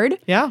cutest card.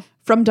 Yeah.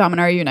 From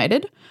Dominaria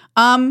United.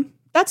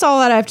 That's all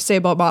that I have to say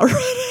about mono red.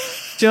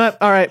 Do you know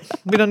what? All right.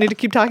 We don't need to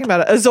keep talking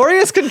about it.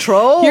 Azorius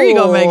Control. Here you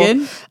go,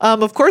 Megan.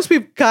 Of course,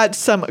 we've got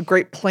some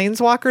great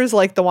planeswalkers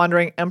like the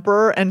Wandering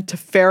Emperor and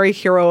Teferi,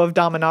 Hero of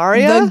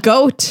Dominaria. The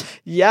GOAT.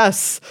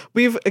 Yes.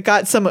 We've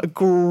got some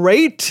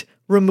great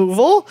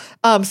removal.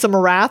 Some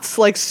wraths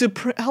like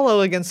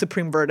Hello again,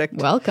 Supreme Verdict.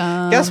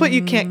 Welcome. Guess what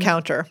you can't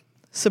counter?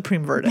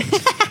 Supreme Verdict.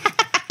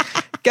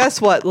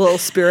 Guess what, little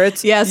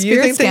spirits? Yeah, you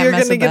spirits think that can't you're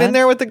mess going to with get that. in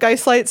there with the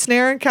Geistlight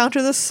Snare and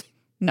counter this?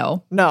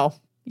 No, No.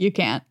 you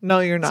can't. No,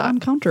 you're It's not.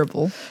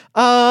 uncounterable.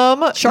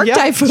 Shark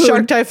Typhoon.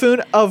 Shark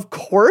Typhoon, of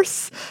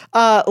course.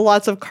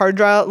 Lots of card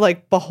draw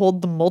like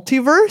Behold the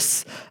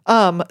Multiverse.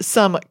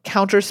 Some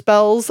counter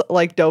spells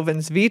like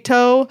Dovin's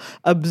Veto,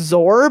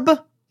 Absorb,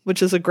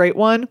 which is a great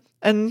one.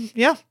 And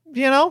yeah,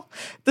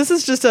 this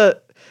is just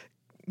a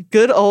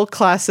good old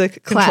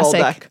classic control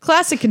deck.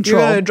 Classic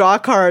control. You're gonna draw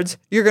cards,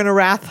 you're gonna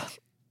wrath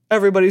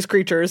everybody's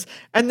creatures,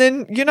 and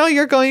then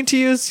you're going to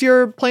use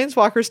your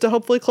planeswalkers to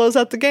hopefully close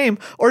out the game,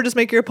 or just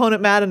make your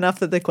opponent mad enough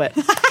that they quit.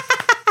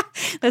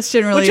 That's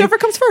generally Whichever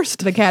comes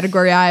first. the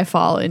category I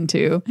fall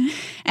into.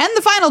 And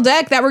the final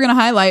deck that we're going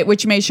to highlight,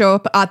 which may show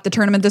up at the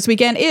tournament this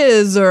weekend,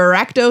 is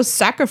Rakdos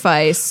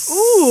Sacrifice.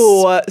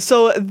 Ooh,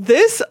 so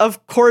this,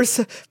 of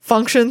course,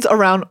 functions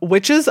around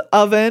Witch's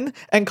Oven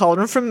and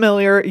Cauldron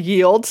Familiar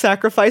Yield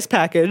Sacrifice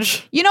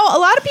Package. A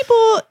lot of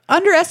people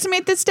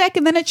underestimate this deck,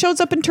 and then it shows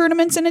up in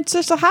tournaments, and it's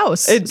just a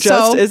house. It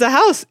just is a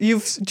house.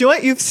 You've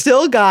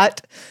still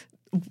got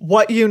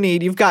what you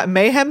need. You've got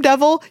Mayhem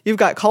Devil, you've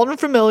got Cauldron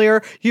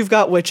Familiar, you've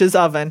got Witch's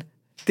Oven.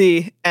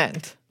 The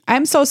end.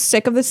 I'm so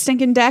sick of this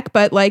stinking deck,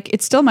 but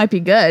it still might be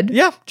good.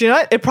 Yeah, do you know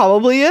what? It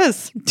probably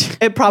is.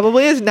 It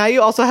probably is. Now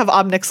you also have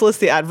Obnixilis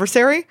the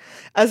Adversary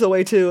as a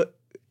way to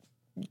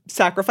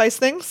sacrifice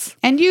things.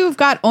 And you've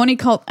got Oni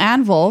Cult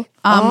Anvil,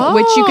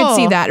 which you could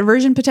see that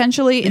version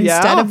potentially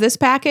instead of this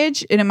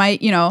package. And it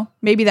might,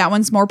 maybe that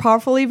one's more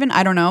powerful even.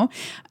 I don't know,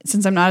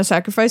 since I'm not a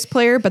sacrifice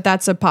player, but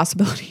that's a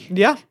possibility.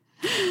 Yeah.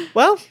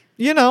 Well,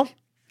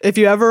 if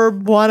you ever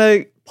want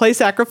to play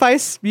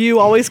sacrifice, you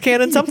always can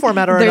in some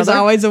format or There's another.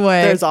 always a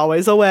way. There's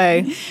always a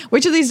way.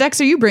 Which of these decks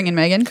are you bringing,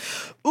 Megan?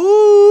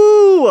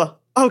 Ooh.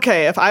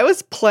 Okay, if I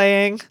was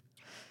playing,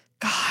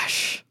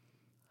 gosh,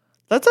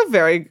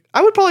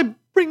 I would probably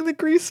bring the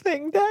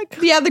Greasefang deck.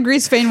 Yeah, the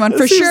Greasefang one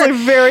for Seems sure. like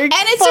very and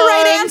it's the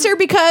right answer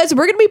because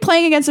we're going to be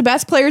playing against the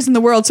best players in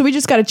the world, so we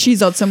just got to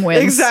cheese out some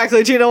wins.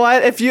 Exactly. Do you know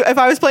what? If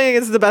I was playing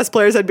against the best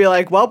players, I'd be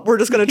like, well, we're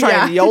just going to try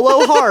and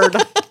YOLO hard.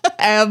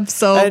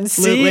 Absolutely. And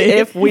see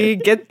if we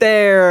get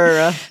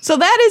there. So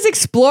that is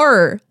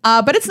Explorer,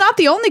 but it's not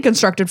the only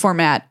constructed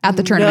format at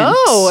the tournament.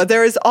 No,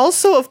 there is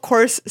also, of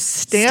course,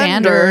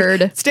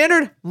 Standard.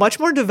 Standard, much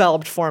more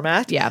developed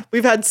format. Yeah.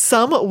 We've had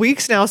some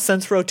weeks now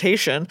since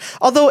rotation,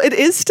 although it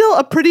is still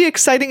a pretty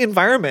exciting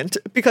environment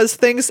because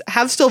things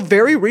have still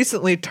very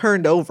recently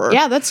turned over.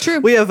 Yeah, that's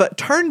true. We have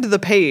turned the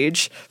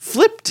page,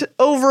 flipped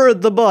over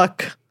the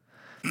book,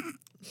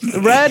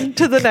 read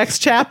to the next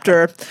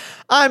chapter.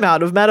 I'm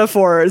out of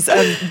metaphors,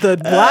 and the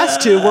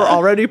last two were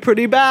already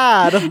pretty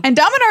bad. And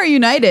Dominaria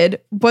United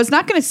was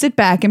not going to sit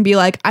back and be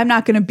like, I'm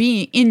not going to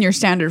be in your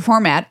standard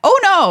format. Oh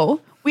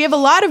no, we have a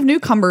lot of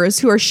newcomers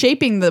who are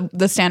shaping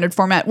the standard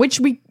format, which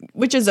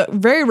is a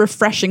very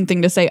refreshing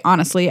thing to say,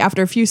 honestly,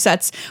 after a few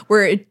sets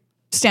where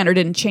standard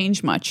didn't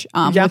change much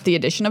with the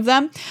addition of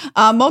them.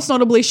 Most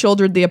notably,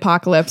 Shouldered the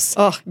Apocalypse,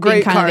 Great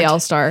being kind of card. the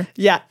all-star.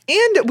 Yeah,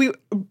 and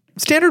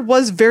Standard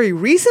was very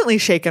recently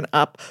shaken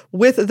up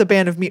with the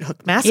ban of Meat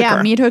Hook Massacre.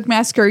 Yeah, Meat Hook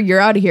Massacre,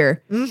 you're out of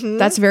here. Mm-hmm.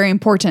 That's very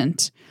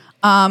important.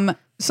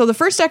 So the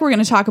first deck we're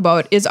going to talk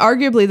about is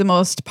arguably the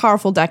most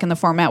powerful deck in the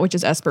format, which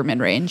is Esper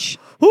Midrange.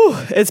 Whew,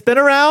 it's been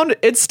around.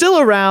 It's still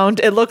around.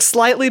 It looks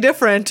slightly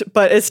different,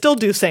 but it still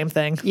do same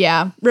thing.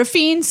 Yeah.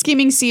 Rafine,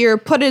 Scheming Seer,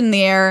 put it in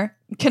the air,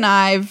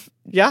 connive.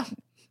 Yeah.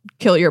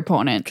 Kill your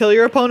opponent. Kill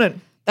your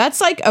opponent.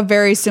 That's like a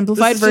very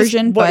simplified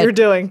version. What but you're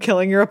doing,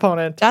 killing your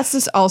opponent. That's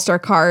this all-star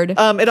card.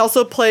 It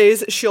also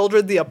plays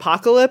Sheoldred the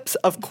Apocalypse,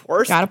 of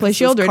course. Gotta play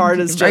Sheoldred. Card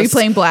is Are you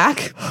playing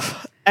black?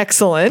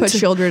 Excellent. Put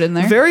Sheoldred in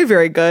there. Very,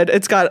 very good.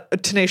 It's got a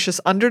Tenacious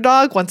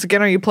Underdog. Once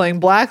again, are you playing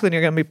black? Then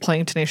you're going to be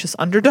playing Tenacious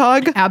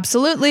Underdog.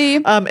 Absolutely.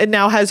 It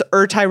now has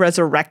Urtai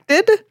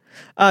Resurrected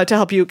to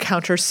help you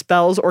counter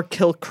spells or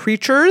kill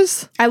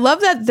creatures. I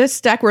love that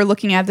this deck we're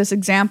looking at, this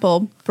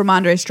example from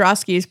Andre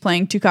Strosky, is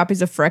playing 2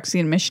 copies of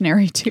Phyrexian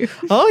Missionary too.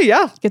 Oh,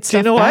 yeah. Get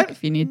stuff back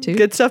if you need to.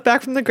 Get stuff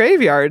back from the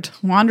graveyard.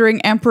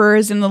 Wandering Emperor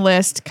is in the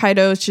list.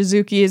 Kaido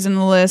Shizuki is in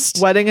the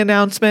list. Wedding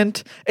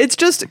Announcement.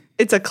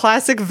 It's a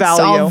classic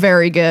value. It's all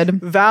very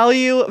good.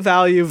 Value.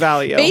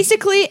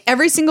 Basically,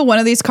 every single one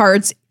of these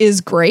cards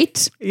is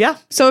great. Yeah.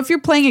 So if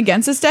you're playing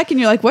against this deck and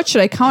you're like, what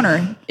should I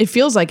counter? It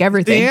feels like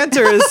everything. The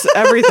answer is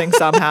everything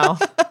somehow.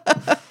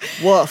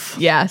 Woof.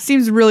 Yeah.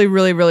 Seems really,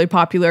 really, really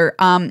popular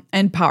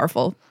and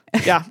powerful.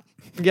 Yeah.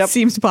 Yep.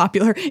 Seems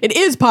popular. It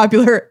is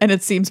popular and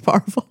it seems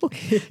powerful.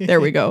 There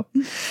we go.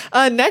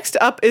 Next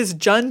up is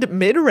Jund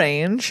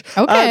Midrange.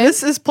 Okay.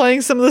 This is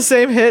playing some of the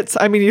same hits.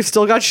 I mean, you've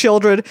still got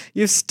Sheoldred.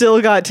 You've still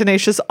got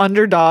Tenacious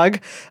Underdog.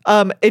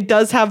 It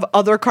does have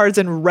other cards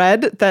in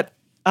red that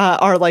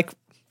are like...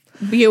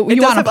 You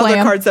want to play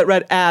other cards that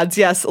red adds,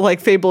 yes, like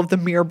Fable of the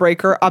Mirror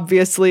Breaker,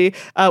 obviously.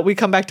 We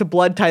come back to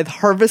Blood Tithe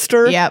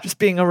Harvester, just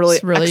being a really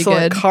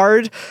excellent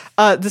card.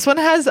 This one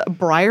has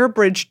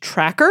Briarbridge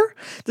Tracker.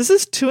 This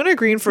is 2 and a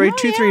green for a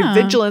 2/3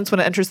 Vigilance. When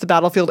it enters the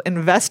battlefield,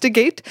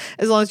 investigate.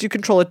 As long as you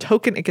control a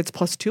token, it gets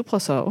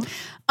 +2/+0.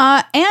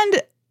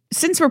 And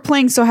since we're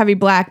playing so heavy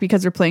black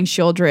because we're playing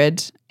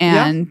Sheoldred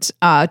and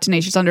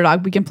Tenacious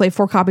Underdog, we can play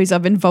 4 copies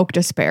of Invoke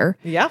Despair.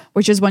 Yeah.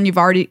 Which is one you've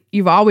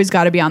always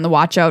got to be on the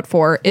watch out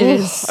for.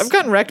 I've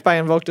gotten wrecked by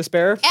Invoke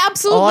Despair.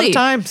 Absolutely. A lot of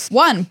times.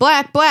 1,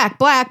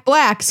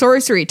 black,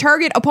 sorcery.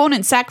 Target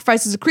opponent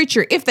sacrifices a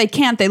creature. If they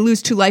can't, they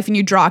lose 2 life and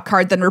you draw a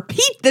card. Then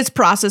repeat this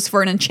process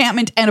for an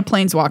enchantment and a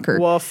planeswalker.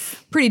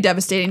 Woof. Pretty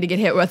devastating to get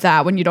hit with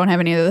that when you don't have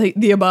any of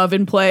the above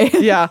in play.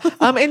 Yeah.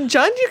 In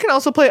Jund, you can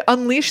also play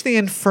Unleash the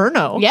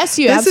Inferno. Yes,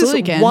 you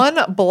absolutely can. This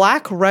is 1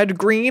 black, red,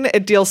 green.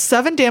 It deals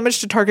 7 damage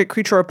to target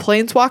creature or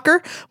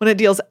planeswalker. When it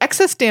deals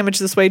excess damage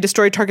this way,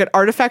 destroy target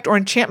artifact or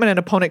enchantment an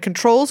opponent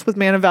controls with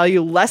mana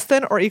value less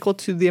than or equal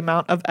to the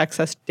amount of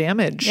excess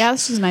damage. Yeah,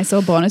 this is a nice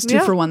little bonus. 2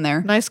 for 1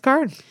 there. Nice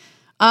card.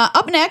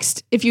 Up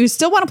next, if you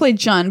still want to play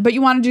Jund, but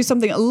you want to do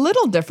something a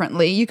little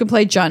differently, you can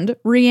play Jund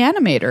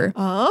Reanimator.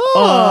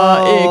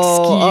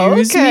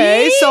 Excuse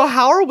me? So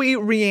how are we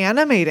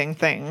reanimating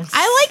things?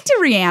 I like to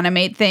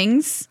reanimate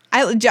things.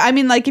 I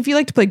mean, like if you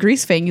like to play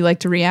Greasefang, you like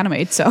to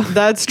reanimate. So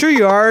that's true.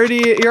 You're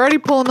already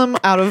pulling them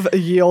out of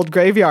ye old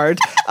graveyard.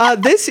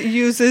 This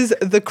uses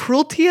the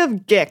Cruelty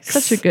of Gix.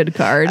 Such a good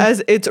card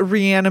as its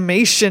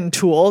reanimation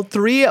tool.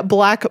 3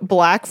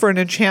 black for an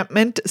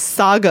enchantment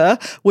saga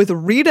with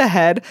read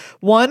ahead.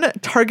 1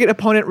 target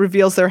opponent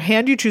reveals their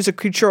hand. You choose a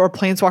creature or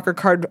planeswalker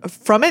card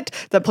from it.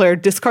 That player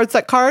discards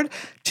that card.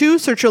 2,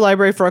 search your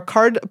library for a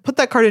card. Put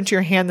that card into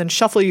your hand, then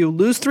shuffle. You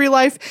lose 3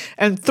 life.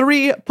 And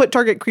 3, put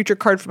target creature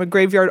card from a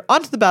graveyard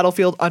onto the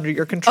battlefield under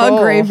your control.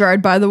 A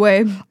graveyard, by the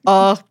way.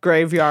 A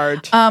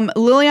graveyard.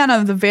 Liliana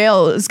of the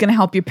Veil is going to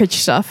help you pitch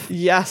stuff.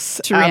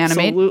 Yes, to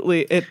reanimate.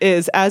 Absolutely, it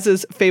is. As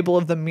is Fable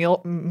of the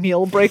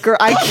Meal Breaker.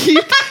 I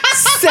keep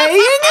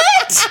saying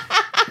it.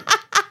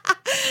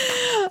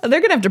 They're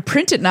going to have to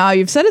print it now.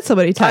 You've said it so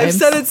many times. I've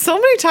said it so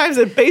many times.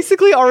 It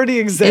basically already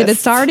exists.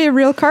 It's already a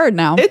real card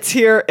now. It's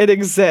here. It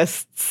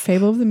exists.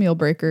 Fable of the Meal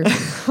Breaker.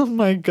 Oh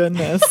my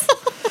goodness.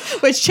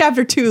 Which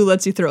chapter 2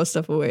 lets you throw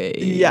stuff away.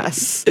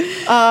 Yes.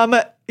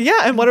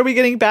 Yeah, and what are we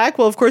getting back?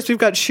 Well, of course, we've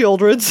got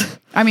Sheoldred's.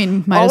 I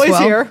mean, might always as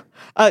well. Here.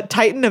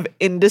 Titan of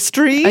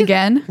Industry.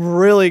 Again.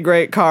 Really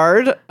great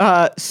card.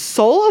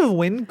 Soul of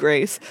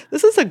Windgrace.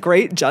 This is a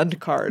great Jund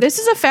card. This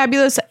is a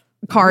fabulous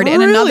card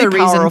really and another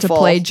reason to powerful.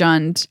 play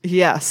Jund.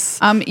 Yes.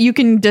 You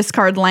can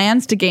discard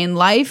lands to gain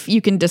life.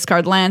 You can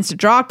discard lands to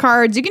draw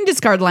cards. You can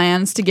discard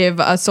lands to give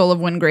a Soul of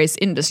Windgrace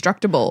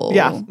indestructible.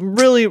 Yeah,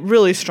 really,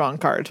 really strong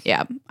card.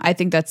 Yeah, I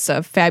think that's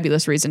a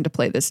fabulous reason to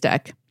play this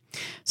deck.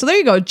 So there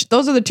you go.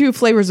 Those are the 2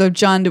 flavors of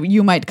Jund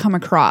you might come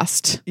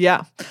across.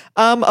 Yeah.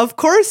 Of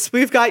course,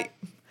 we've got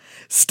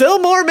still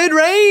more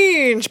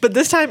mid-range, but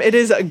this time it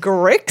is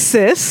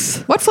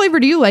Grixis. What flavor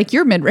do you like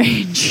your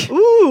mid-range?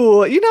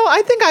 Ooh,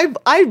 I think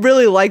I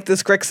really like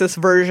this Grixis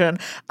version.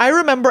 I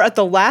remember at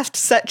the last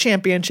set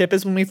championship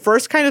is when we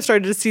first kind of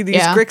started to see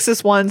these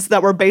Grixis ones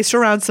that were based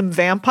around some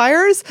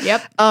vampires.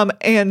 Yep.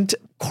 And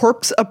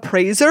Corpse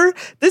Appraiser.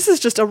 This is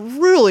just a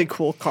really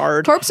cool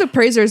card. Corpse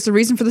Appraiser is the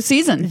reason for the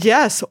season.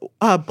 Yes.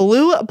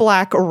 Blue,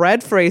 black,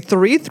 red for a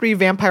 3/3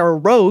 vampire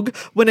rogue.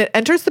 When it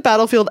enters the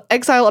battlefield,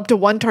 exile up to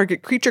one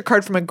target creature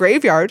card from a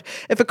graveyard.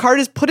 If a card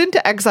is put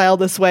into exile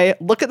this way,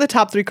 look at the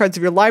top 3 cards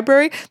of your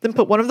library, then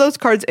put one of those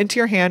cards into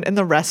your hand and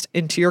the rest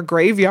into your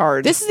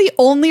graveyard. This is the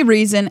only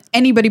reason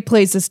anybody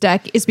plays this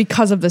deck is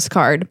because of this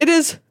card. It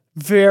is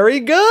very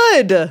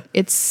good.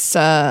 It's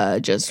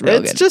just real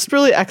good. It's just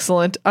really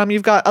excellent.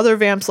 You've got other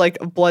vamps like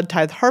Blood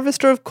Tithe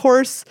Harvester, of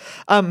course.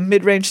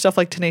 Mid-range stuff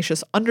like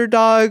Tenacious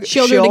Underdog.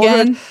 Sheoldred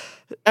again.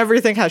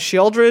 Everything has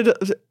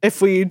Sheoldred.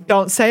 If we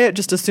don't say it,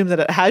 just assume that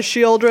it has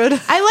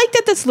Sheoldred. I like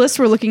that this list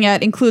we're looking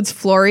at includes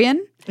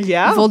Florian.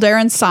 Yeah.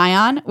 Voldaren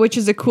Scion, which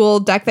is a cool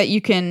deck that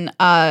you can,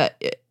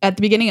 at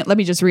the beginning, let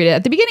me just read it.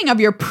 At the beginning of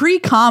your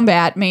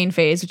pre-combat main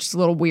phase, which is a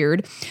little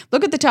weird,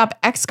 look at the top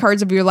X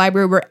cards of your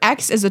library, where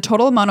X is the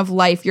total amount of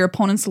life your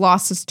opponent's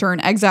lost this turn.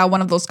 Exile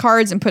one of those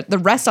cards and put the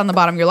rest on the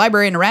bottom of your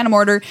library in a random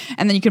order,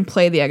 and then you can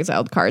play the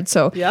exiled card.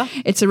 So yeah,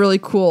 it's a really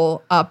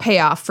cool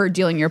payoff for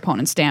dealing your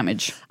opponent's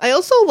damage. I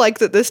also like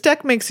that this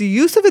deck makes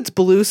use of its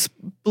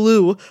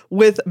blue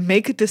with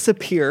Make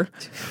Disappear.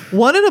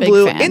 1 in a Big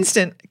blue, fan.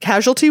 instant,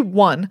 casualty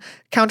 1.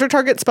 Counter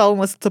target spell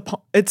unless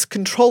its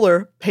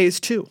controller pays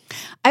 2.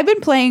 I've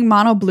been playing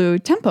mono blue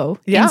tempo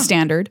in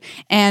standard,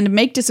 and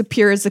Make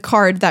Disappear is the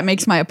card that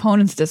makes my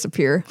opponents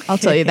disappear. I'll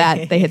tell you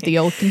that. They hit the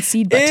old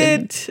concede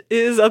button. It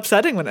is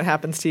upsetting when it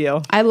happens to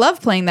you. I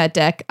love playing that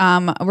deck.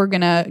 We're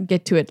going to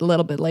get to it a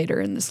little bit later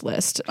in this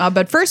list.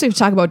 But first we have to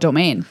talk about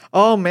Domain.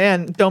 Oh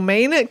man,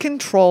 Domain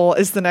Control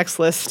is the next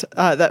list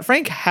that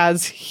Frank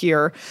has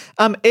here.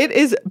 It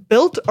is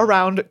built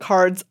around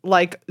cards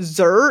like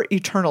Zur,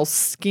 Eternal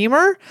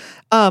Schemer,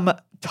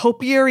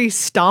 Topiary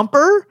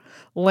Stomper,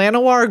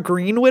 Llanowar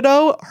Green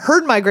Widow,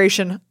 Herd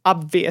Migration,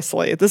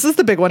 obviously. This is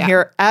the big one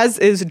here, as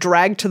is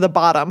Drag to the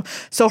Bottom.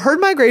 So Herd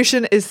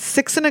Migration is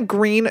 6 and a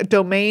green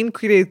domain,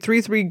 create a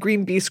 3/3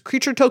 green beast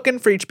creature token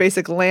for each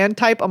basic land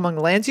type among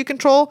lands you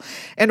control,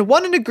 and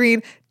 1 and a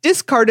green,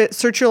 discard it,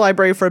 search your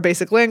library for a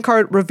basic land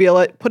card, reveal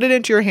it, put it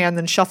into your hand,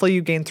 then shuffle, you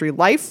gain 3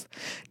 life.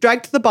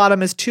 Drag to the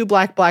Bottom is 2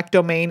 black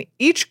domain.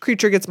 Each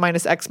creature gets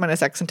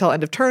 -X until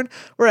end of turn,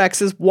 where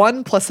X is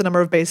 1 plus the number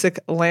of basic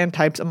land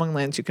types among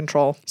lands you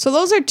control. So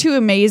those are 2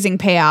 amazing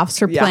payoffs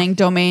for playing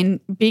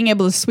Domain, being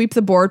able to sweep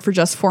the board for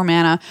just 4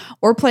 mana,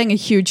 or playing a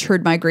huge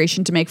Herd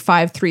Migration to make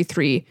 5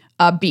 3/3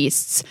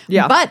 beasts.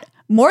 Yeah. But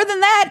more than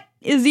that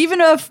is even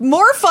a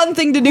more fun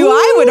thing to do,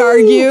 I would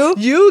argue.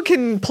 You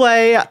can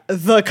play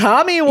the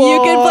Kami War.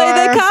 You can play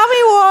the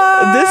Kami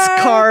War.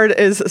 This card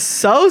is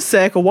so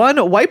sick.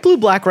 1 white, blue,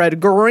 black, red,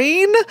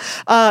 green.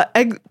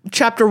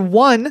 Chapter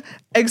 1,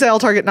 exile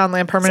target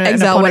non-land permanent and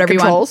Exile opponent whatever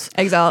controls. you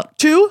want. Exile.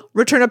 2,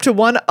 return up to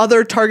 1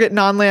 other target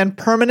non-land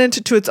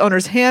permanent to its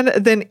owner's hand.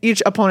 Then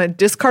each opponent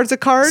discards a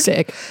card.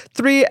 Sick.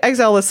 3,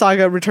 exile the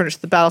saga, return it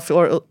to the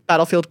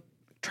battlefield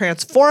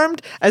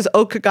transformed as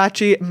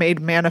Okagachi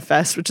Made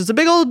Manifest, which is a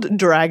big old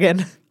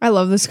dragon. I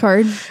love this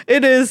card.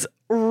 It is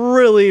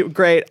really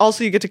great.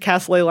 Also, you get to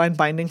cast Leyline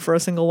Binding for a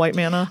single white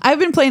mana. I've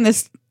been playing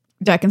this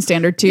deck in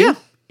standard too. Yeah.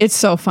 It's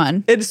so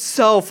fun. It's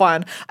so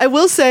fun. I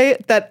will say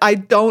that I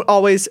don't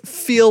always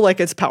feel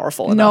like it's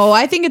powerful enough. No,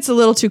 I think it's a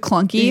little too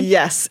clunky.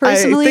 Yes.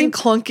 Personally, I think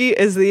clunky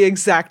is the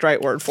exact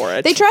right word for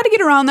it. they try to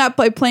get around that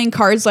by playing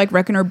cards like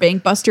Reckoner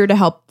Bankbuster to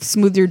help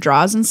smooth your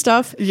draws and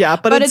stuff. Yeah,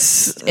 but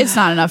it's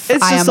not enough.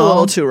 It's just a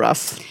little too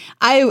rough.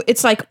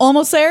 It's like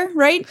almost there,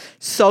 right?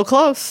 So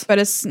close. But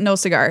it's no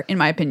cigar, in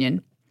my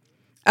opinion.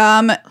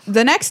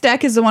 The next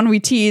deck is the one we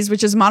tease,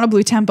 which is Mono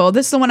Blue Tempo.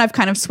 This is the one I've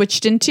kind of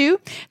switched into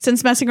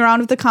since messing around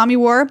with the Kami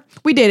War.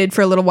 We dated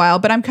for a little while,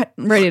 but I'm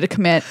ready to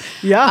commit.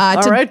 Yeah.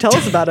 All right. Tell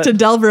us about it. To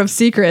Delver of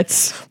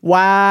Secrets.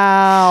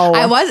 Wow.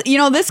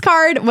 This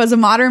card was a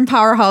modern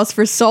powerhouse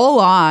for so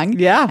long.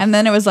 Yeah. And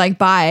then it was like,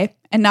 bye.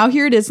 And now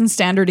here it is in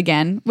standard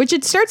again, which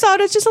it starts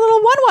out as just a little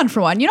 1/1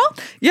 for 1, you know?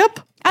 Yep.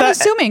 I'm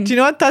assuming. Do you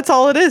know what? That's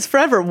all it is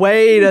forever.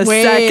 Wait a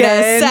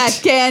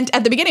second.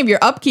 At the beginning of your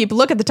upkeep,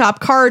 look at the top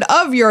card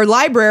of your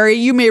library.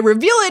 You may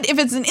reveal it. If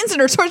it's an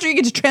instant or sorcery, you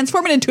get to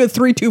transform it into a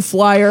 3/2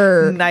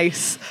 flyer.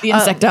 Nice. The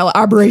Insectile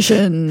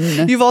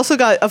Aberration. You've also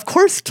got, of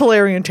course,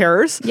 Tolarian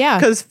Terrors. Yeah.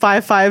 Because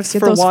 5/5s Get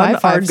for those 1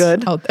 5/5s are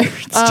good. out there.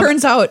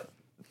 Turns out.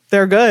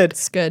 They're good.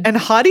 It's good. And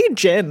Haughty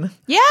Jin.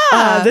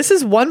 Yeah. This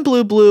is 1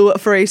 blue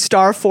for a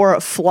star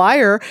 4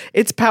 flyer.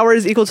 Its power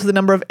is equal to the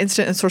number of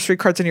instant and sorcery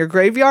cards in your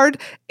graveyard.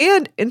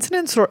 And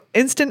instant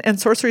and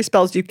sorcery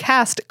spells you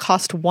cast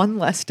cost 1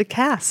 less to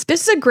cast.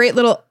 This is a great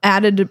little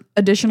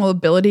additional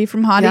ability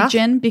from Haughty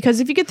Jin, because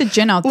if you get the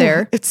Jin out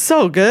there, it's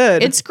so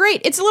good. it's great.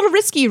 It's a little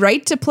risky,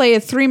 right? To play a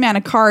 3 mana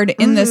card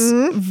in this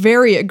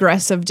very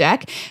aggressive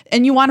deck.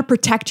 And you want to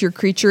protect your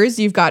creatures.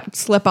 You've got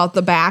Slip Out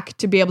the Back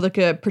to be able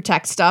to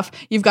protect stuff.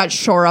 You've got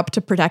Shore Up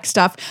to protect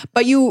stuff.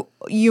 But you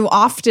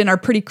often are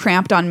pretty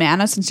cramped on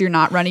mana since you're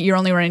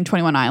only running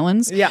 21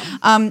 islands. Yeah.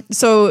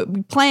 So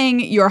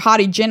playing your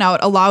Haughty Jin out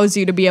allows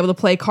you to be able to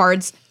play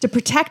cards to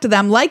protect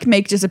them, like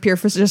Make Disappear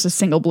for just a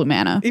single blue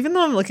mana. Even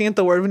though I'm looking at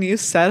the word when you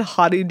said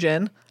Haughty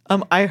Jin,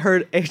 I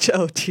heard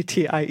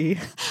HOTTIE.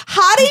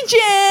 Hottie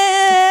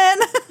Gin.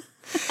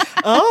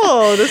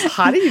 Oh, this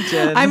Hottie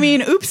Gin. I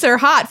mean, Oops, They're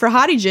Hot for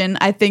Hottie Gin,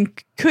 I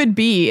think could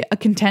be a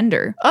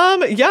contender.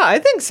 Yeah, I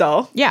think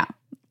so. Yeah.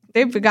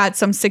 They've got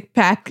some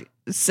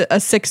a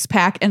six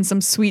pack and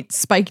some sweet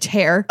spiked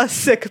hair. A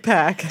sick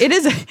pack. It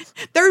is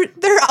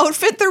their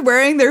outfit they're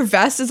wearing, their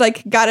vest is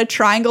like got a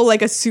triangle,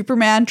 like a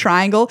Superman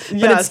triangle, but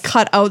Yes. it's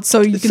cut out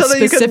so you can So that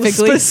you can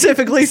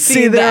specifically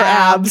see their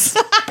abs.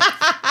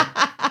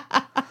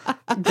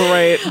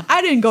 Great.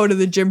 I didn't go to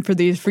the gym for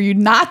these, for you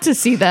not to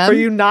see them. For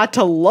you not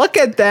to look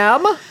at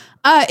them.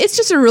 It's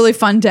just a really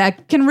fun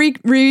deck. Can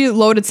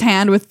reload its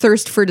hand with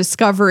Thirst for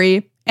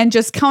Discovery and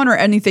just counter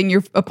anything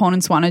your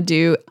opponents want to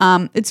do.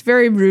 It's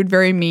very rude,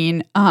 very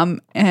mean,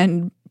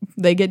 and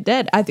they get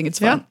dead. I think it's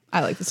fun. Yeah.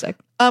 I like this deck.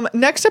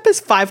 Next up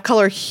is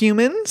 5-color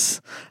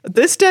humans.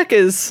 This deck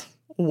is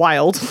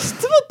wild. It's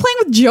about playing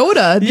with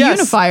Joda, the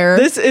Unifier.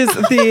 This is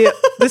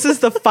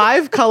the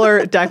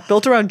 5-color deck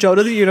built around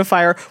Joda the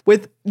Unifier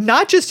with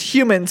not just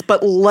humans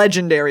but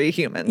legendary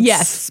humans.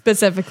 Yes,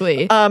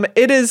 specifically.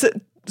 It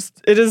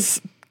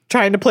is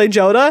trying to play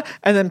Joda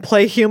and then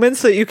play humans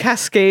so that you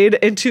cascade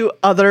into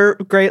other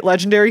great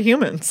legendary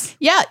humans.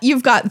 Yeah,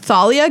 you've got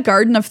Thalia,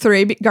 Guardian of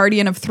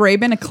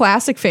Thraben, a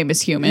classic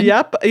famous human.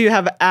 Yep. You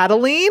have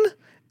Adeline.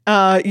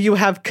 You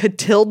have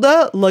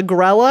Catilda,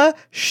 Lagrella,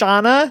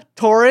 Shauna,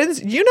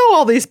 Torrens. You know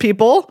all these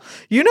people.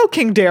 You know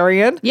King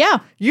Darian. Yeah.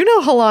 You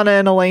know Helena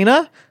and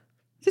Elena.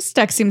 This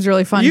deck seems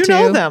really fun You too.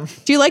 know them.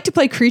 Do you like to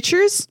play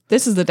creatures?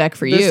 This is the deck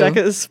for you.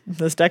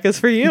 This deck is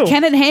for you.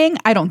 Can it hang?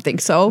 I don't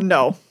think so.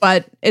 No.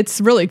 But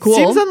it's really cool.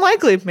 Seems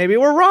unlikely. Maybe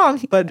we're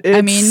wrong, but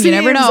it seems you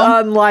never know.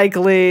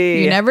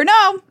 Unlikely. You never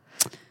know.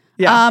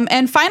 Yeah.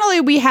 And finally,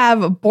 we have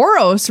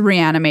Boros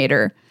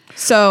Reanimator.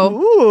 So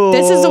Ooh.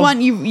 this is the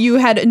one you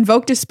had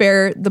Invoke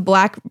Despair, the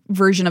black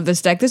version of this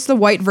deck. This is the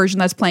white version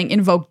that's playing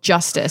Invoke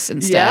Justice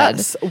instead.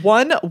 Yes.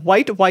 1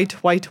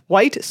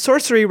 white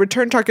sorcery.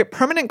 Return target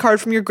permanent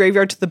card from your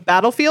graveyard to the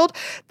battlefield.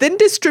 Then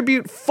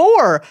distribute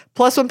 4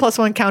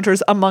 +1/+1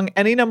 counters among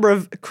any number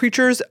of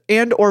creatures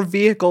and or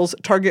vehicles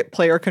target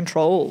player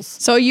controls.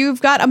 So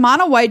you've got a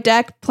mono white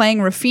deck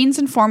playing Rafine's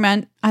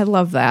Informant. I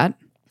love that.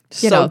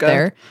 Get So out good.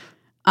 there.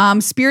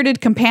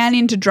 Spirited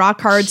Companion to draw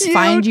cards, Cute.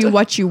 find you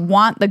what you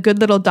want, the good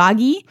little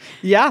doggy.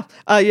 Yeah.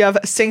 You have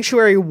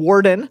Sanctuary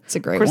Warden. It's a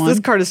great Of course, one. this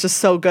card is just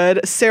so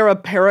good. Sarah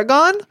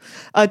Paragon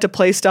to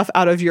play stuff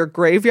out of your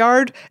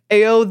graveyard.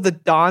 Ao the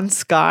Dawn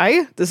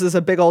Sky. This is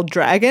a big old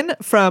dragon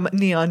from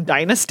Neon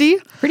Dynasty.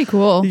 Pretty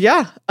cool.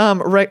 Yeah.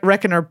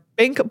 Reckoner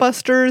Bank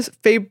Busters.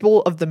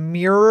 Fable of the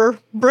Mirror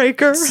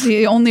Breaker. It's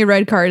the only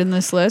red card in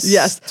this list.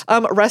 Yes.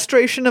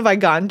 Restoration of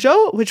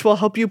Iganjo, which will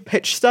help you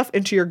pitch stuff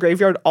into your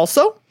graveyard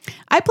also.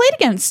 I played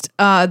against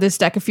this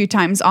deck a few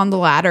times on the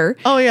ladder.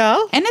 Oh,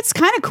 yeah? And it's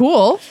kind of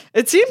cool.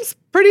 It seems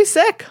pretty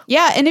sick.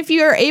 Yeah, and if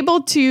you're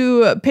able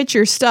to pitch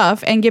your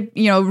stuff and get,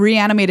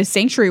 reanimate a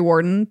Sanctuary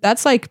Warden,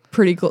 that's like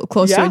pretty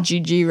close to a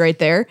GG right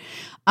there.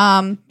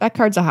 That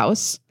card's a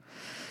house.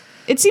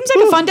 It seems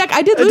like a fun deck.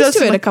 I did lose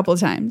to it a couple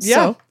of times. Yeah.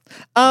 So.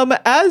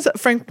 As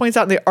Frank points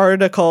out in the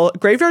article,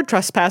 Graveyard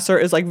Trespasser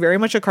is like very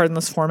much a card in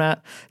this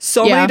format.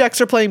 So many decks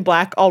are playing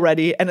black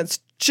already, and it's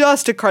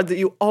just a card that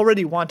you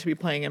already want to be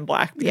playing in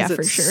black because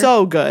for it's sure.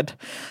 so good.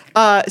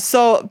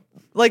 So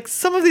like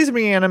some of these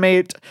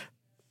reanimate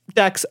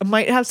decks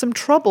might have some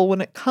trouble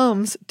when it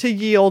comes to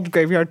yield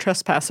Graveyard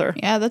Trespasser.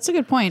 Yeah, that's a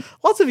good point.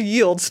 Lots of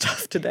yield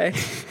stuff today.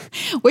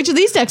 Which of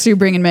these decks are you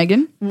bringing,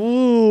 Megan?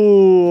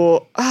 Ooh,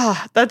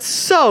 that's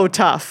so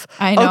tough.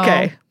 I know.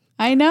 Okay.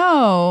 I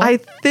know. I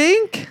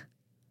think,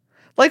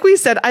 like we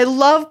said, I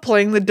love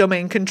playing the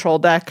domain control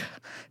deck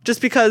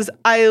just because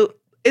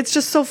it's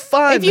just so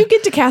fun. If you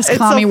get to cast It's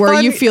Kami so where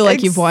fun. you feel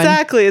like you've won.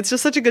 Exactly. It's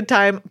just such a good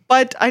time,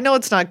 but I know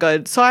it's not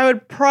good. So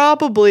I'd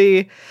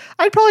probably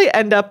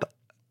end up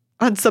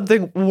on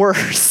something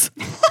worse.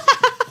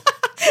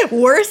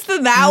 Worse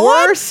than that one?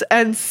 Worse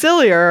and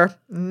sillier.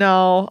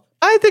 No.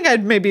 I think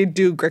I'd maybe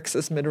do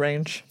Grixis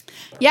midrange.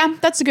 Yeah,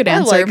 that's a good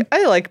answer.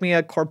 I like me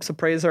a Corpse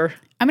Appraiser.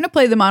 I'm going to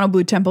play the mono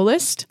blue Temple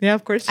list. Yeah,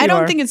 of course I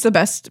don't think it's the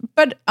best,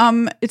 but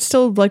it's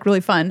still like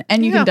really fun.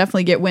 And you can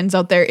definitely get wins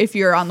out there if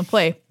you're on the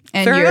play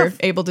and Fair you're enough.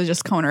 able to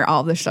just counter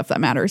all the stuff that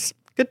matters.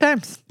 Good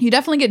times. You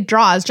definitely get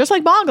draws, just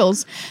like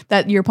Boggles,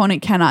 that your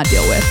opponent cannot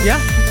deal with. Yeah.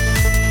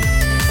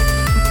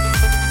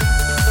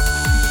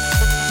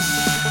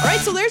 All right,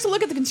 so there's a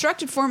look at the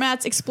constructed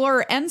formats,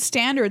 Explorer and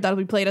Standard, that'll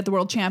be played at the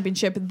World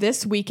Championship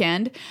this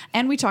weekend.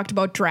 And we talked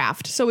about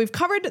draft. So we've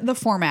covered the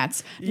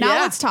formats. Now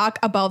Yeah. let's talk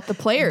about the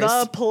players.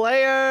 The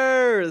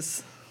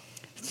players.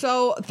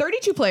 So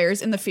 32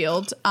 players in the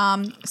field.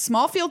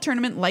 Small field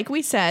tournament, like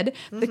we said.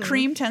 The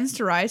cream tends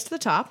to rise to the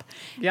top.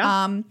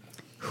 Yeah.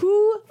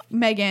 Who,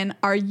 Megan,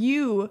 are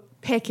you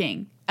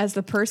picking as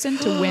the person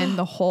to win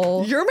the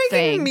whole You're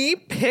making thing? me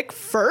pick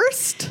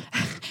first?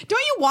 Don't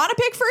you want to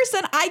pick first?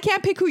 Then I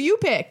can't pick who you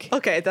pick.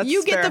 Okay, that's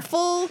You get fair. the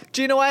full...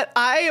 Do you know what?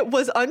 I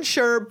was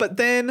unsure, but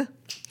then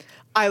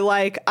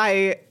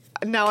I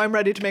now I'm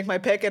ready to make my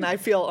pick, and I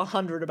feel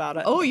 100 about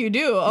it. Oh, you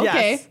do?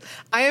 Okay. Yes.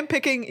 I am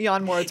picking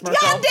Jan Moritz Merkel.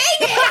 God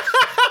dang it!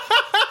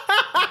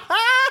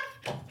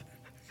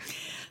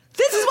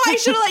 This is why I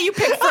should have let you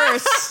pick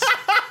first.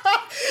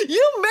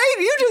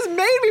 You just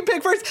made me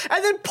pick first,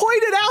 and then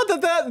pointed out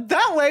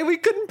that way we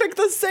couldn't pick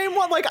the same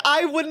one. Like,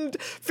 I wouldn't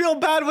feel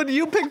bad when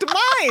you picked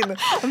mine.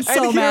 I'm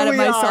so mad at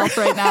myself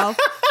right now.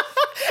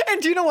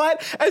 And do you know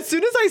what? As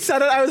soon as I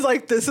said it, I was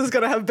like, this is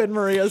going to have been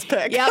Maria's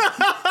pick. Yep.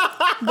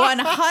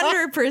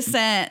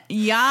 100%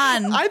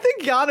 Jan. I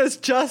think Jan is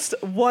just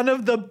one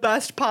of the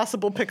best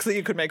possible picks that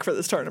you could make for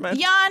this tournament.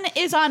 Jan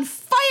is on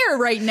fire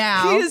right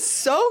now. He is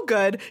so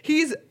good.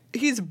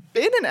 He's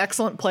been an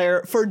excellent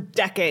player for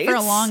decades. For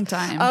a long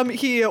time.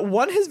 He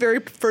won his very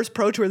first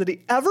Pro Tour that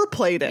he ever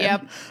played in.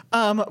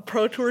 Yep.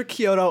 Pro Tour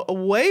Kyoto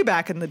way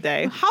back in the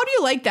day. How do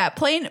you like that?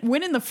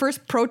 Winning the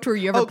first Pro Tour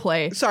you ever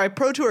play. Sorry,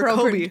 Pro Tour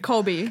Kobe.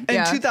 Kobe. In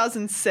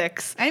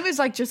 2006. And he was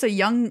like just a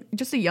young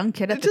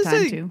kid at the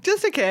time too.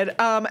 Just a kid.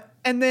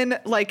 And then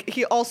like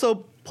he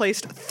also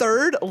placed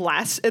third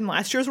in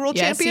last year's World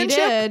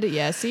Championship.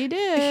 Yes, he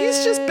did.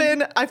 He's just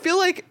been, I feel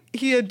like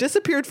he had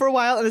disappeared for a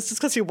while, and it's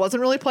just because he wasn't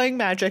really playing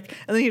Magic,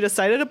 and then he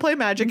decided to play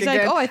Magic he's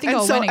again. Like, oh, I think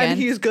I'll win again. And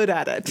he's good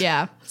at it.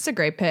 Yeah, it's a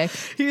great pick.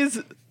 He's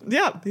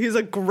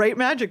a great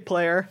Magic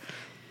player.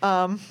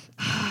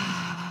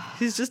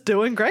 He's just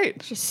doing great.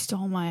 Just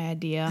stole my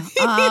idea.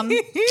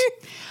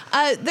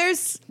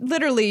 There's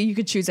literally, you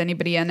could choose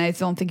anybody, and I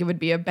don't think it would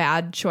be a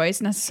bad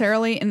choice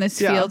necessarily in this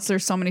field.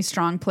 There's so many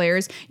strong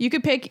players. You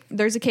could pick,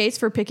 there's a case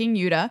for picking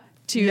Yuta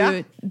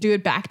to do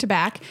it back to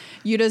back.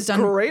 Yuta's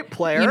done great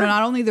player.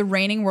 Not only the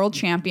reigning world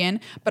champion,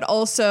 but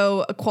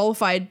also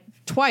qualified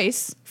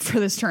twice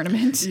for this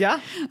tournament. Yeah.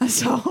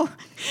 So,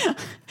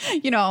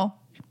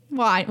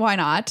 why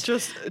not?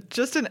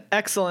 Just an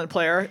excellent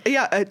player.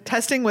 Yeah,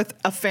 testing with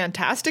a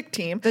fantastic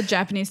team. The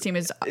Japanese team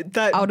is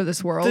out of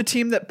this world. The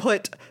team that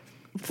put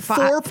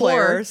four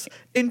players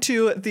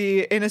into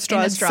the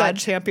Innistrad Set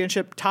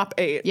Championship top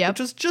 8, which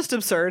was just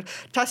absurd.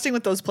 Testing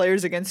with those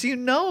players again, so you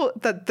know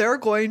that they're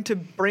going to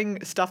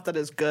bring stuff that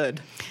is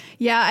good.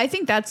 Yeah, I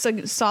think that's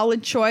a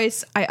solid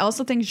choice. I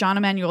also think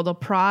Jean-Emmanuel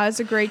Depraz is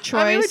a great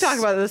choice. I mean, we talk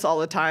about this all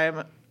the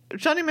time.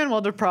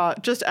 Jean-Emmanuel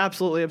Depraz, just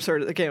absolutely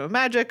absurd at the game of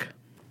Magic.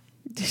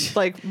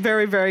 Like,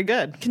 very, very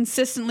good.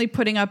 Consistently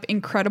putting up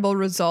incredible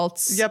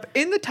results. Yep,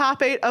 in the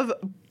top 8 of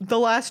the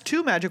last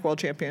 2 Magic World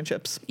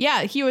Championships.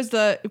 Yeah, he was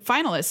the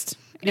finalist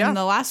in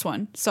the last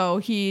one. So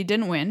he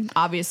didn't win,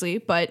 obviously,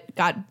 but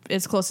got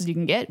as close as you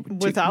can get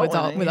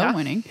without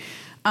winning.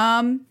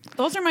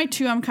 Those are my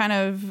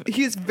 2.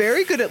 He's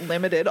very good at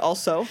limited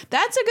also.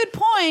 That's a good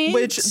point.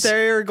 Which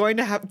they're going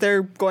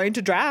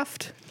to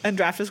draft, and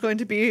draft is going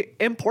to be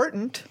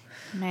important.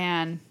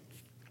 Man.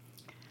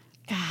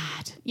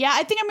 God. Yeah,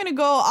 I think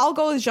I'll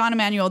go with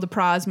Jean-Emmanuel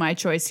Depraz, my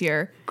choice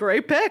here.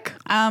 Great pick.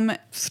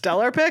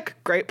 Stellar pick.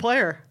 Great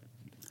player.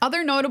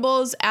 Other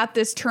notables at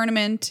this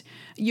tournament,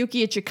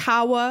 Yuki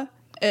Ichikawa,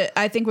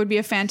 I think would be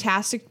a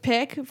fantastic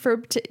pick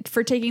for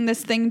taking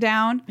this thing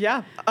down.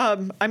 Yeah.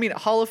 I mean,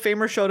 Hall of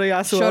Famer Shota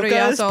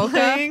Yasuoka is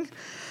playing.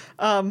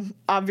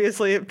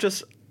 Obviously,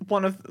 just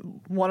one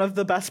of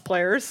the best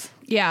players.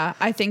 Yeah,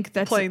 I think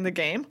that's playing the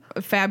game.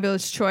 A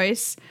fabulous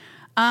choice.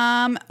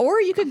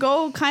 Or you could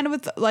go kind of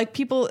with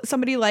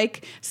somebody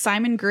like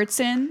Simon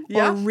Gertzen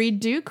or Reed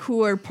Duke,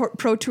 who are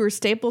Pro Tour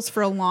staples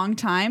for a long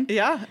time.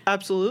 Yeah,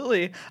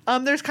 absolutely.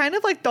 There's kind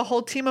of like the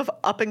whole team of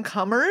up and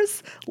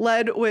comers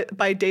led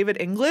by David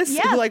Inglis,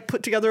 who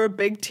put together a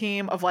big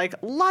team of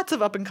lots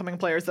of up and coming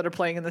players that are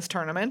playing in this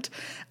tournament.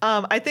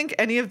 I think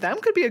any of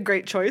them could be a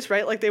great choice,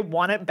 right? Like, they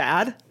want it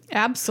bad.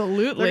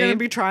 Absolutely. They're going to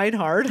be trying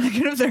hard.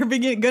 They're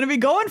going to be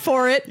going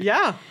for it.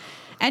 Yeah.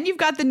 And you've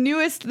got the new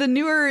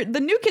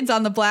kids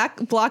on the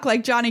block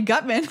like Johnny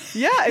Gutman.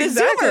 Yeah,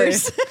 exactly.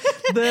 Zoomers.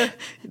 the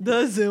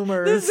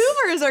Zoomers. The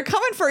Zoomers are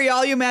coming for you,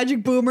 all you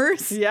Magic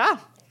boomers. Yeah.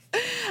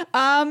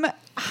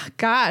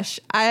 Gosh,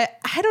 I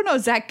don't know.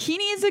 Zach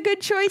Keeney is a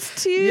good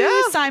choice too.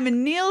 Yeah.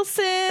 Simon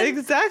Nielsen.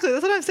 Exactly.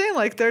 That's what I'm saying.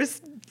 Like,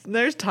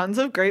 there's tons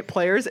of great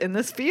players in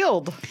this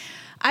field.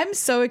 I'm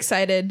so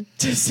excited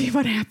to see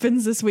what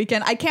happens this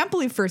weekend.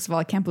 First of all,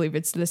 I can't believe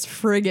it's this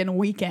friggin'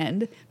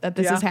 weekend that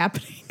this is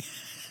happening.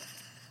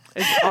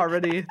 It's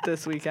already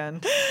this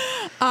weekend.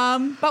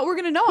 But we're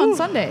going to know on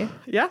Sunday.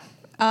 Yeah.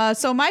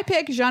 So my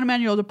pick,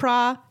 Jean-Emmanuel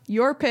Depraz.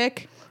 Your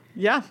pick.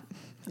 Yeah.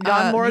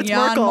 Jan Moritz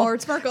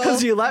Merkel.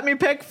 Because you let me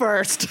pick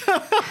first.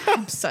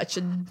 I'm such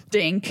a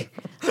dink.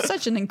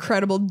 Such an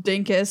incredible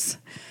dinkus.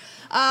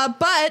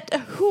 But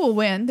who will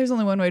win? There's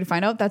only one way to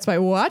find out. That's by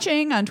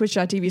watching on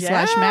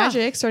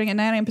twitch.tv/magic starting at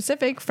 9 a.m.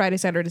 Pacific, Friday,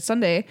 Saturday,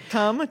 Sunday.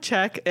 Come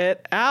check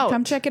it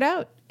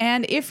out.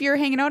 And if you're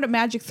hanging out at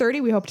Magic 30,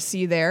 we hope to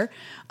see you there.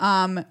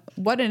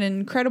 What an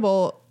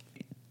incredible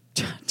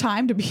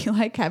time to be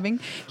having.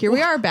 Here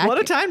we are back. What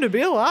a time to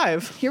be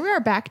alive. Here we are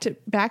back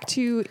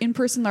to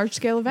in-person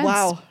large-scale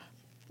events.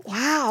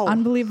 Wow.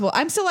 Unbelievable.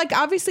 I'm still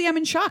obviously I'm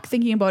in shock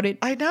thinking about it.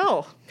 I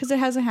know. Because it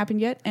hasn't happened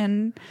yet.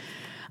 And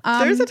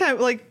there's a time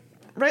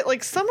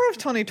summer of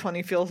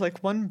 2020 feels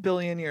like 1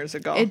 billion years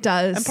ago. It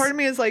does. And part of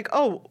me is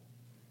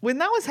when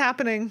that was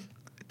happening,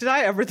 did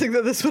I ever think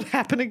that this would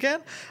happen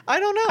again? I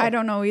don't know. I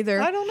don't know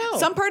either. I don't know.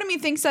 Some part of me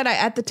thinks that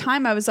at the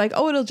time I was like,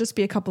 oh, it'll just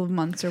be a couple of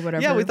months or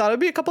whatever. Yeah, we thought it'd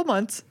be a couple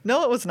months.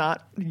 No, it was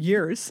not.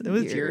 Years. It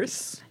was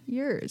years.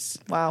 Years.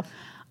 Wow.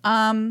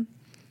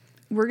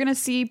 We're going to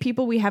see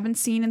people we haven't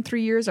seen in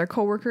 3 years, our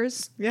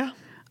coworkers. Yeah.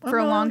 For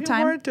a long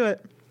time. Forward to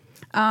it.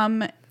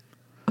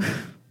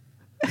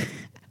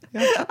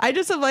 Yeah. I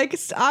just am like,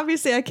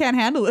 obviously I can't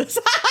handle this.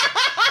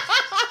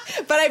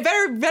 But I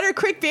better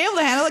quick be able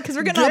to handle it because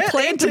we're going to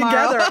play it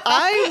tomorrow. Together.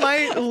 I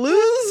might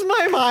lose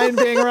my mind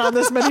being around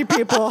this many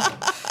people.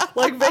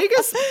 Like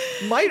Vegas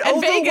might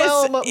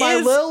overwhelm my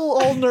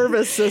little old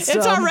nervous system.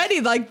 It's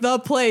already like the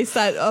place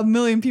that a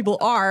million people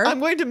are. I'm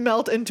going to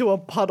melt into a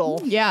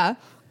puddle. Yeah.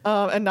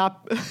 And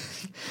not be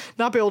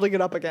able to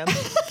get up again.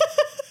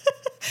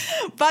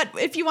 But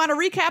if you want to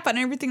recap on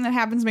everything that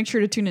happens, make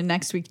sure to tune in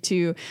next week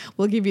too.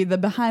 We'll give you the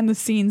behind the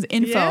scenes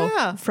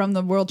info from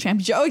the World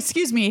Championship. Oh,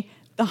 excuse me.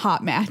 The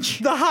hot match.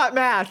 The hot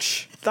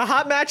match. The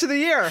hot match of the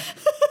year.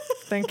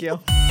 Thank you.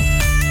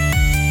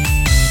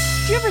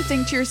 Do you ever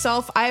think to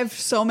yourself, I have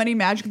so many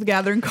Magic the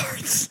Gathering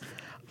cards?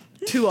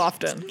 Too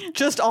often.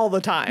 Just all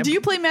the time. Do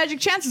you play Magic?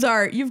 Chances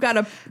are you've got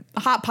a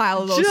hot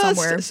pile of those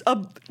somewhere.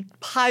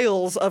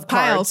 Piles of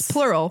piles, cards.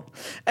 Plural.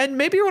 And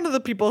maybe you're one of the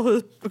people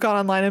who's gone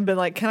online and been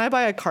like, can I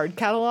buy a card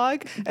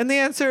catalog? And the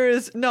answer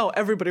is no,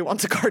 everybody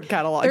wants a card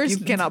catalog. You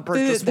cannot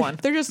purchase one.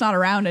 They're just not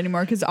around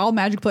anymore because all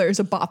Magic players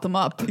have bought them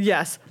up.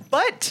 Yes.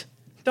 But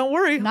don't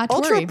worry.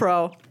 Ultra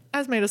Pro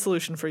has made a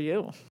solution for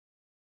you.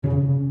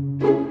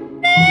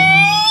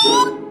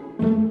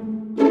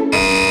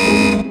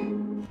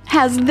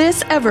 Has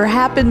this ever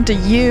happened to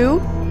you?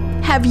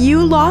 Have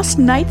you lost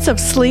nights of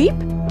sleep?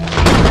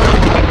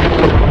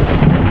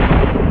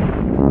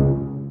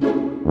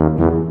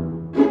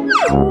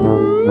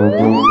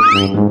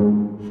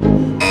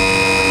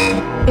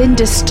 Been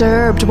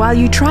disturbed while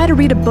you try to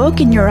read a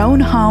book in your own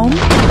home?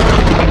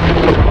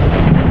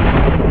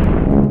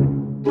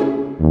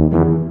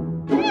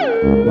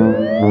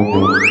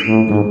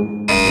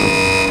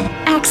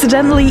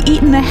 Accidentally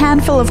eaten a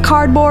handful of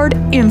cardboard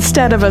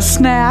instead of a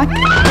snack?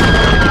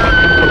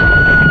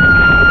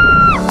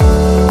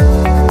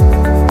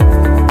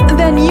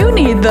 Then you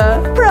need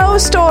the Pro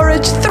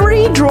Storage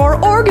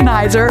 3-drawer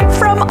organizer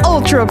from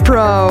Ultra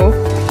Pro.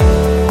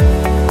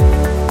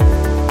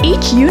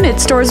 Each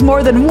unit stores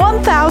more than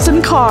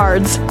 1,000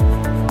 cards.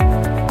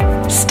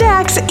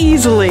 Stacks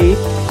easily.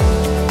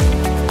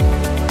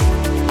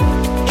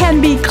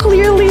 Can be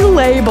clearly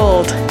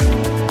labeled.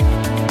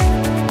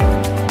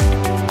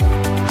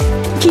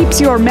 Keeps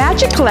your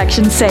Magic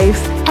collection safe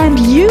and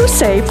you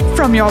safe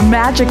from your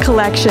Magic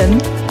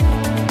collection.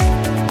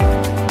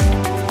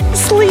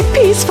 Sleep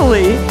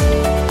peacefully.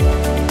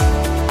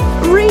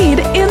 Read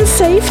in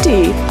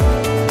safety.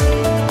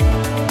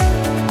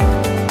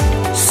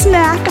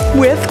 Snack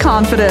with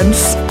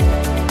confidence.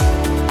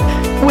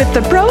 With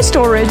the Pro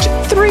Storage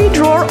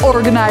 3-drawer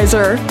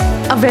organizer.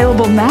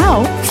 Available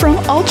now from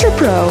Ultra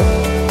Pro.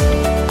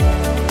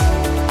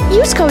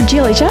 Use code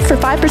GLHF for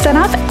 5%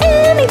 off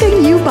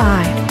anything you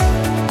buy.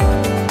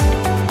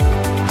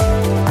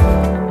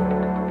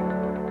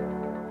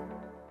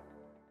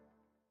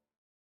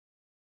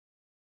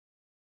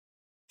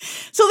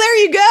 So there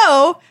you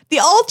go. The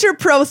Ultra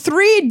Pro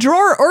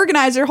 3-drawer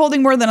organizer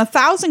holding more than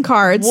 1,000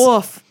 cards.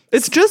 Woof.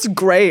 It's just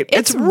great.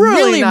 It's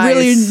really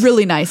nice.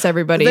 really nice,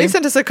 everybody. They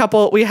sent us a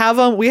couple. We have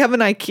them. We have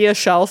an IKEA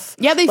shelf.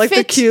 Yeah, they like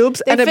fit. The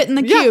cubes. They fit in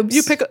the cubes.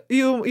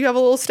 You have a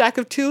little stack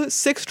of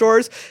 6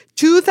 drawers,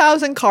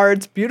 2,000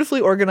 cards,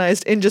 beautifully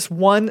organized in just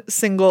one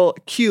single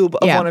cube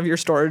of one of your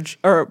storage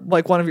or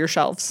like one of your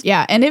shelves.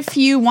 Yeah, and if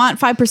you want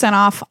 5%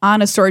 off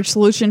on a storage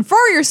solution for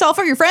yourself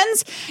or your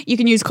friends, you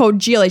can use code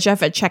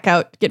GLHF at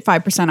checkout. Get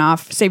 5%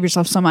 off. Save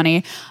yourself some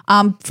money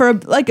for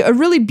like a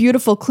really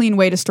beautiful, clean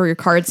way to store your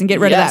cards and get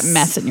rid of that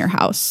mess in your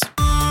house.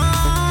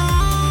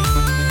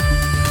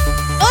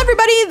 Well,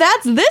 everybody,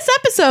 that's this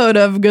episode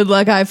of Good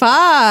Luck High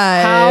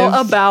Five.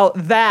 How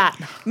about that?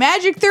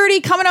 Magic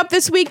 30 coming up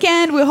this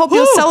weekend. We hope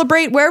you'll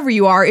celebrate wherever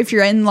you are. If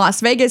you're in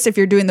Las Vegas, if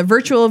you're doing the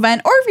virtual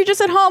event, or if you're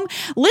just at home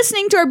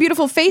listening to our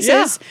beautiful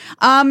faces.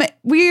 Yeah.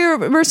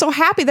 We're so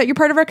happy that you're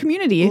part of our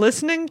community.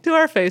 Listening to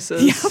our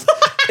faces.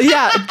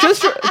 Yeah,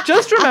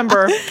 just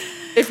remember,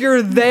 if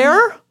you're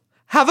there,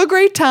 have a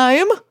great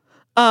time.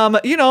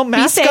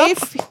 Mask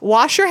up,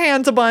 wash your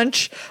hands a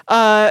bunch,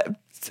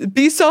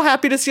 be so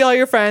happy to see all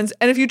your friends.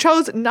 And if you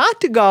chose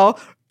not to go,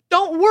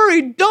 don't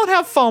worry, don't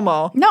have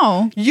FOMO.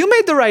 No. You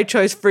made the right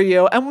choice for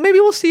you, and maybe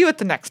we'll see you at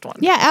the next one.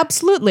 Yeah,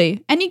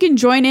 absolutely. And you can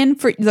join in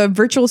for the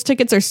virtual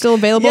tickets are still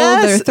available.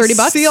 Yes, they're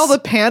 $30. See all the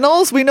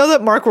panels. We know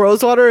that Mark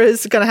Rosewater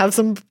is going to have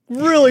some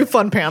really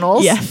fun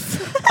panels.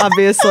 Yes.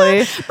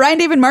 Obviously. Brian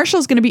David Marshall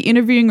is going to be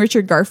interviewing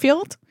Richard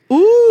Garfield.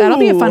 Ooh, that'll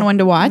be a fun one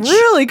to watch.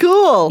 Really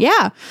cool.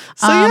 Yeah.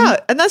 So yeah,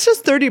 and that's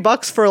just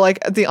 $30 for like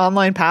the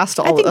online pass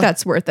to all. I think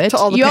that's worth it. To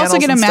all the you also panels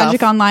get a and Magic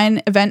stuff.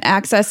 Online event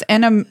access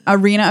and a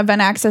arena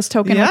event access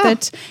token Yeah.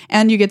 with it,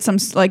 and you get some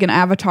like an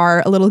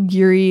avatar, a little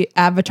geary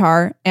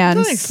avatar and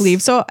Nice.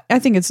 sleeve. So I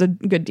think it's a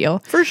good deal.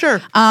 For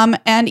sure.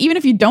 And even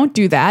if you don't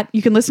do that,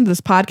 you can listen to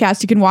this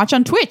podcast. You can watch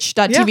on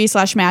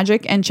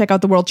twitch.tv/magic and check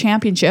out the World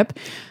Championship.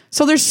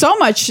 So there's so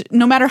much,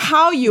 no matter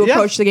how you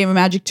approach the game of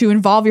Magic, to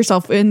involve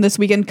yourself in this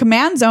weekend.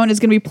 Command Zone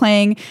is going to be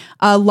playing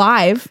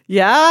live.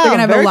 Yeah. They're going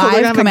to have a very cool. They're live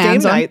gonna have Command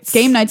game Zone. nights.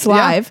 Game nights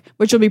live,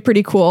 which will be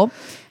pretty cool.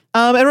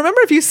 And remember,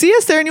 if you see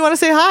us there and you want to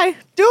say hi,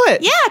 do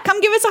it. Yeah, come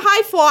give us a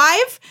high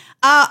five.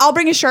 I'll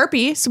bring a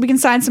Sharpie so we can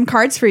sign some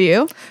cards for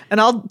you.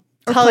 And I'll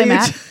Or tell play you.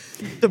 Matt.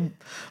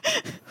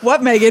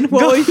 What, Megan?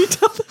 What will you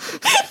tell?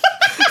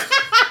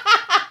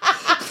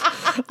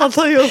 I'll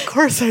tell you, of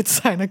course I'd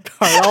sign a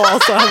card. I'll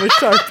also have a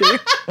Sharpie.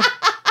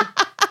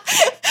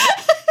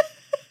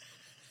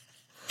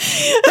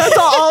 That's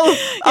all.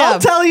 I'll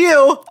tell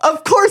you,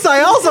 of course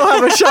I also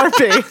have a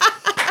Sharpie.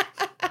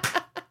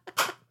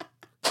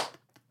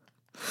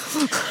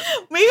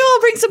 Maybe we'll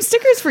bring some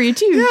stickers for you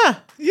too. Yeah,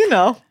 you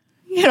know.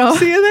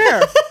 See you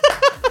there.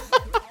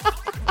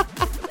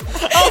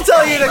 I'll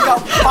tell you to go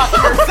fuck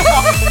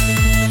yourself.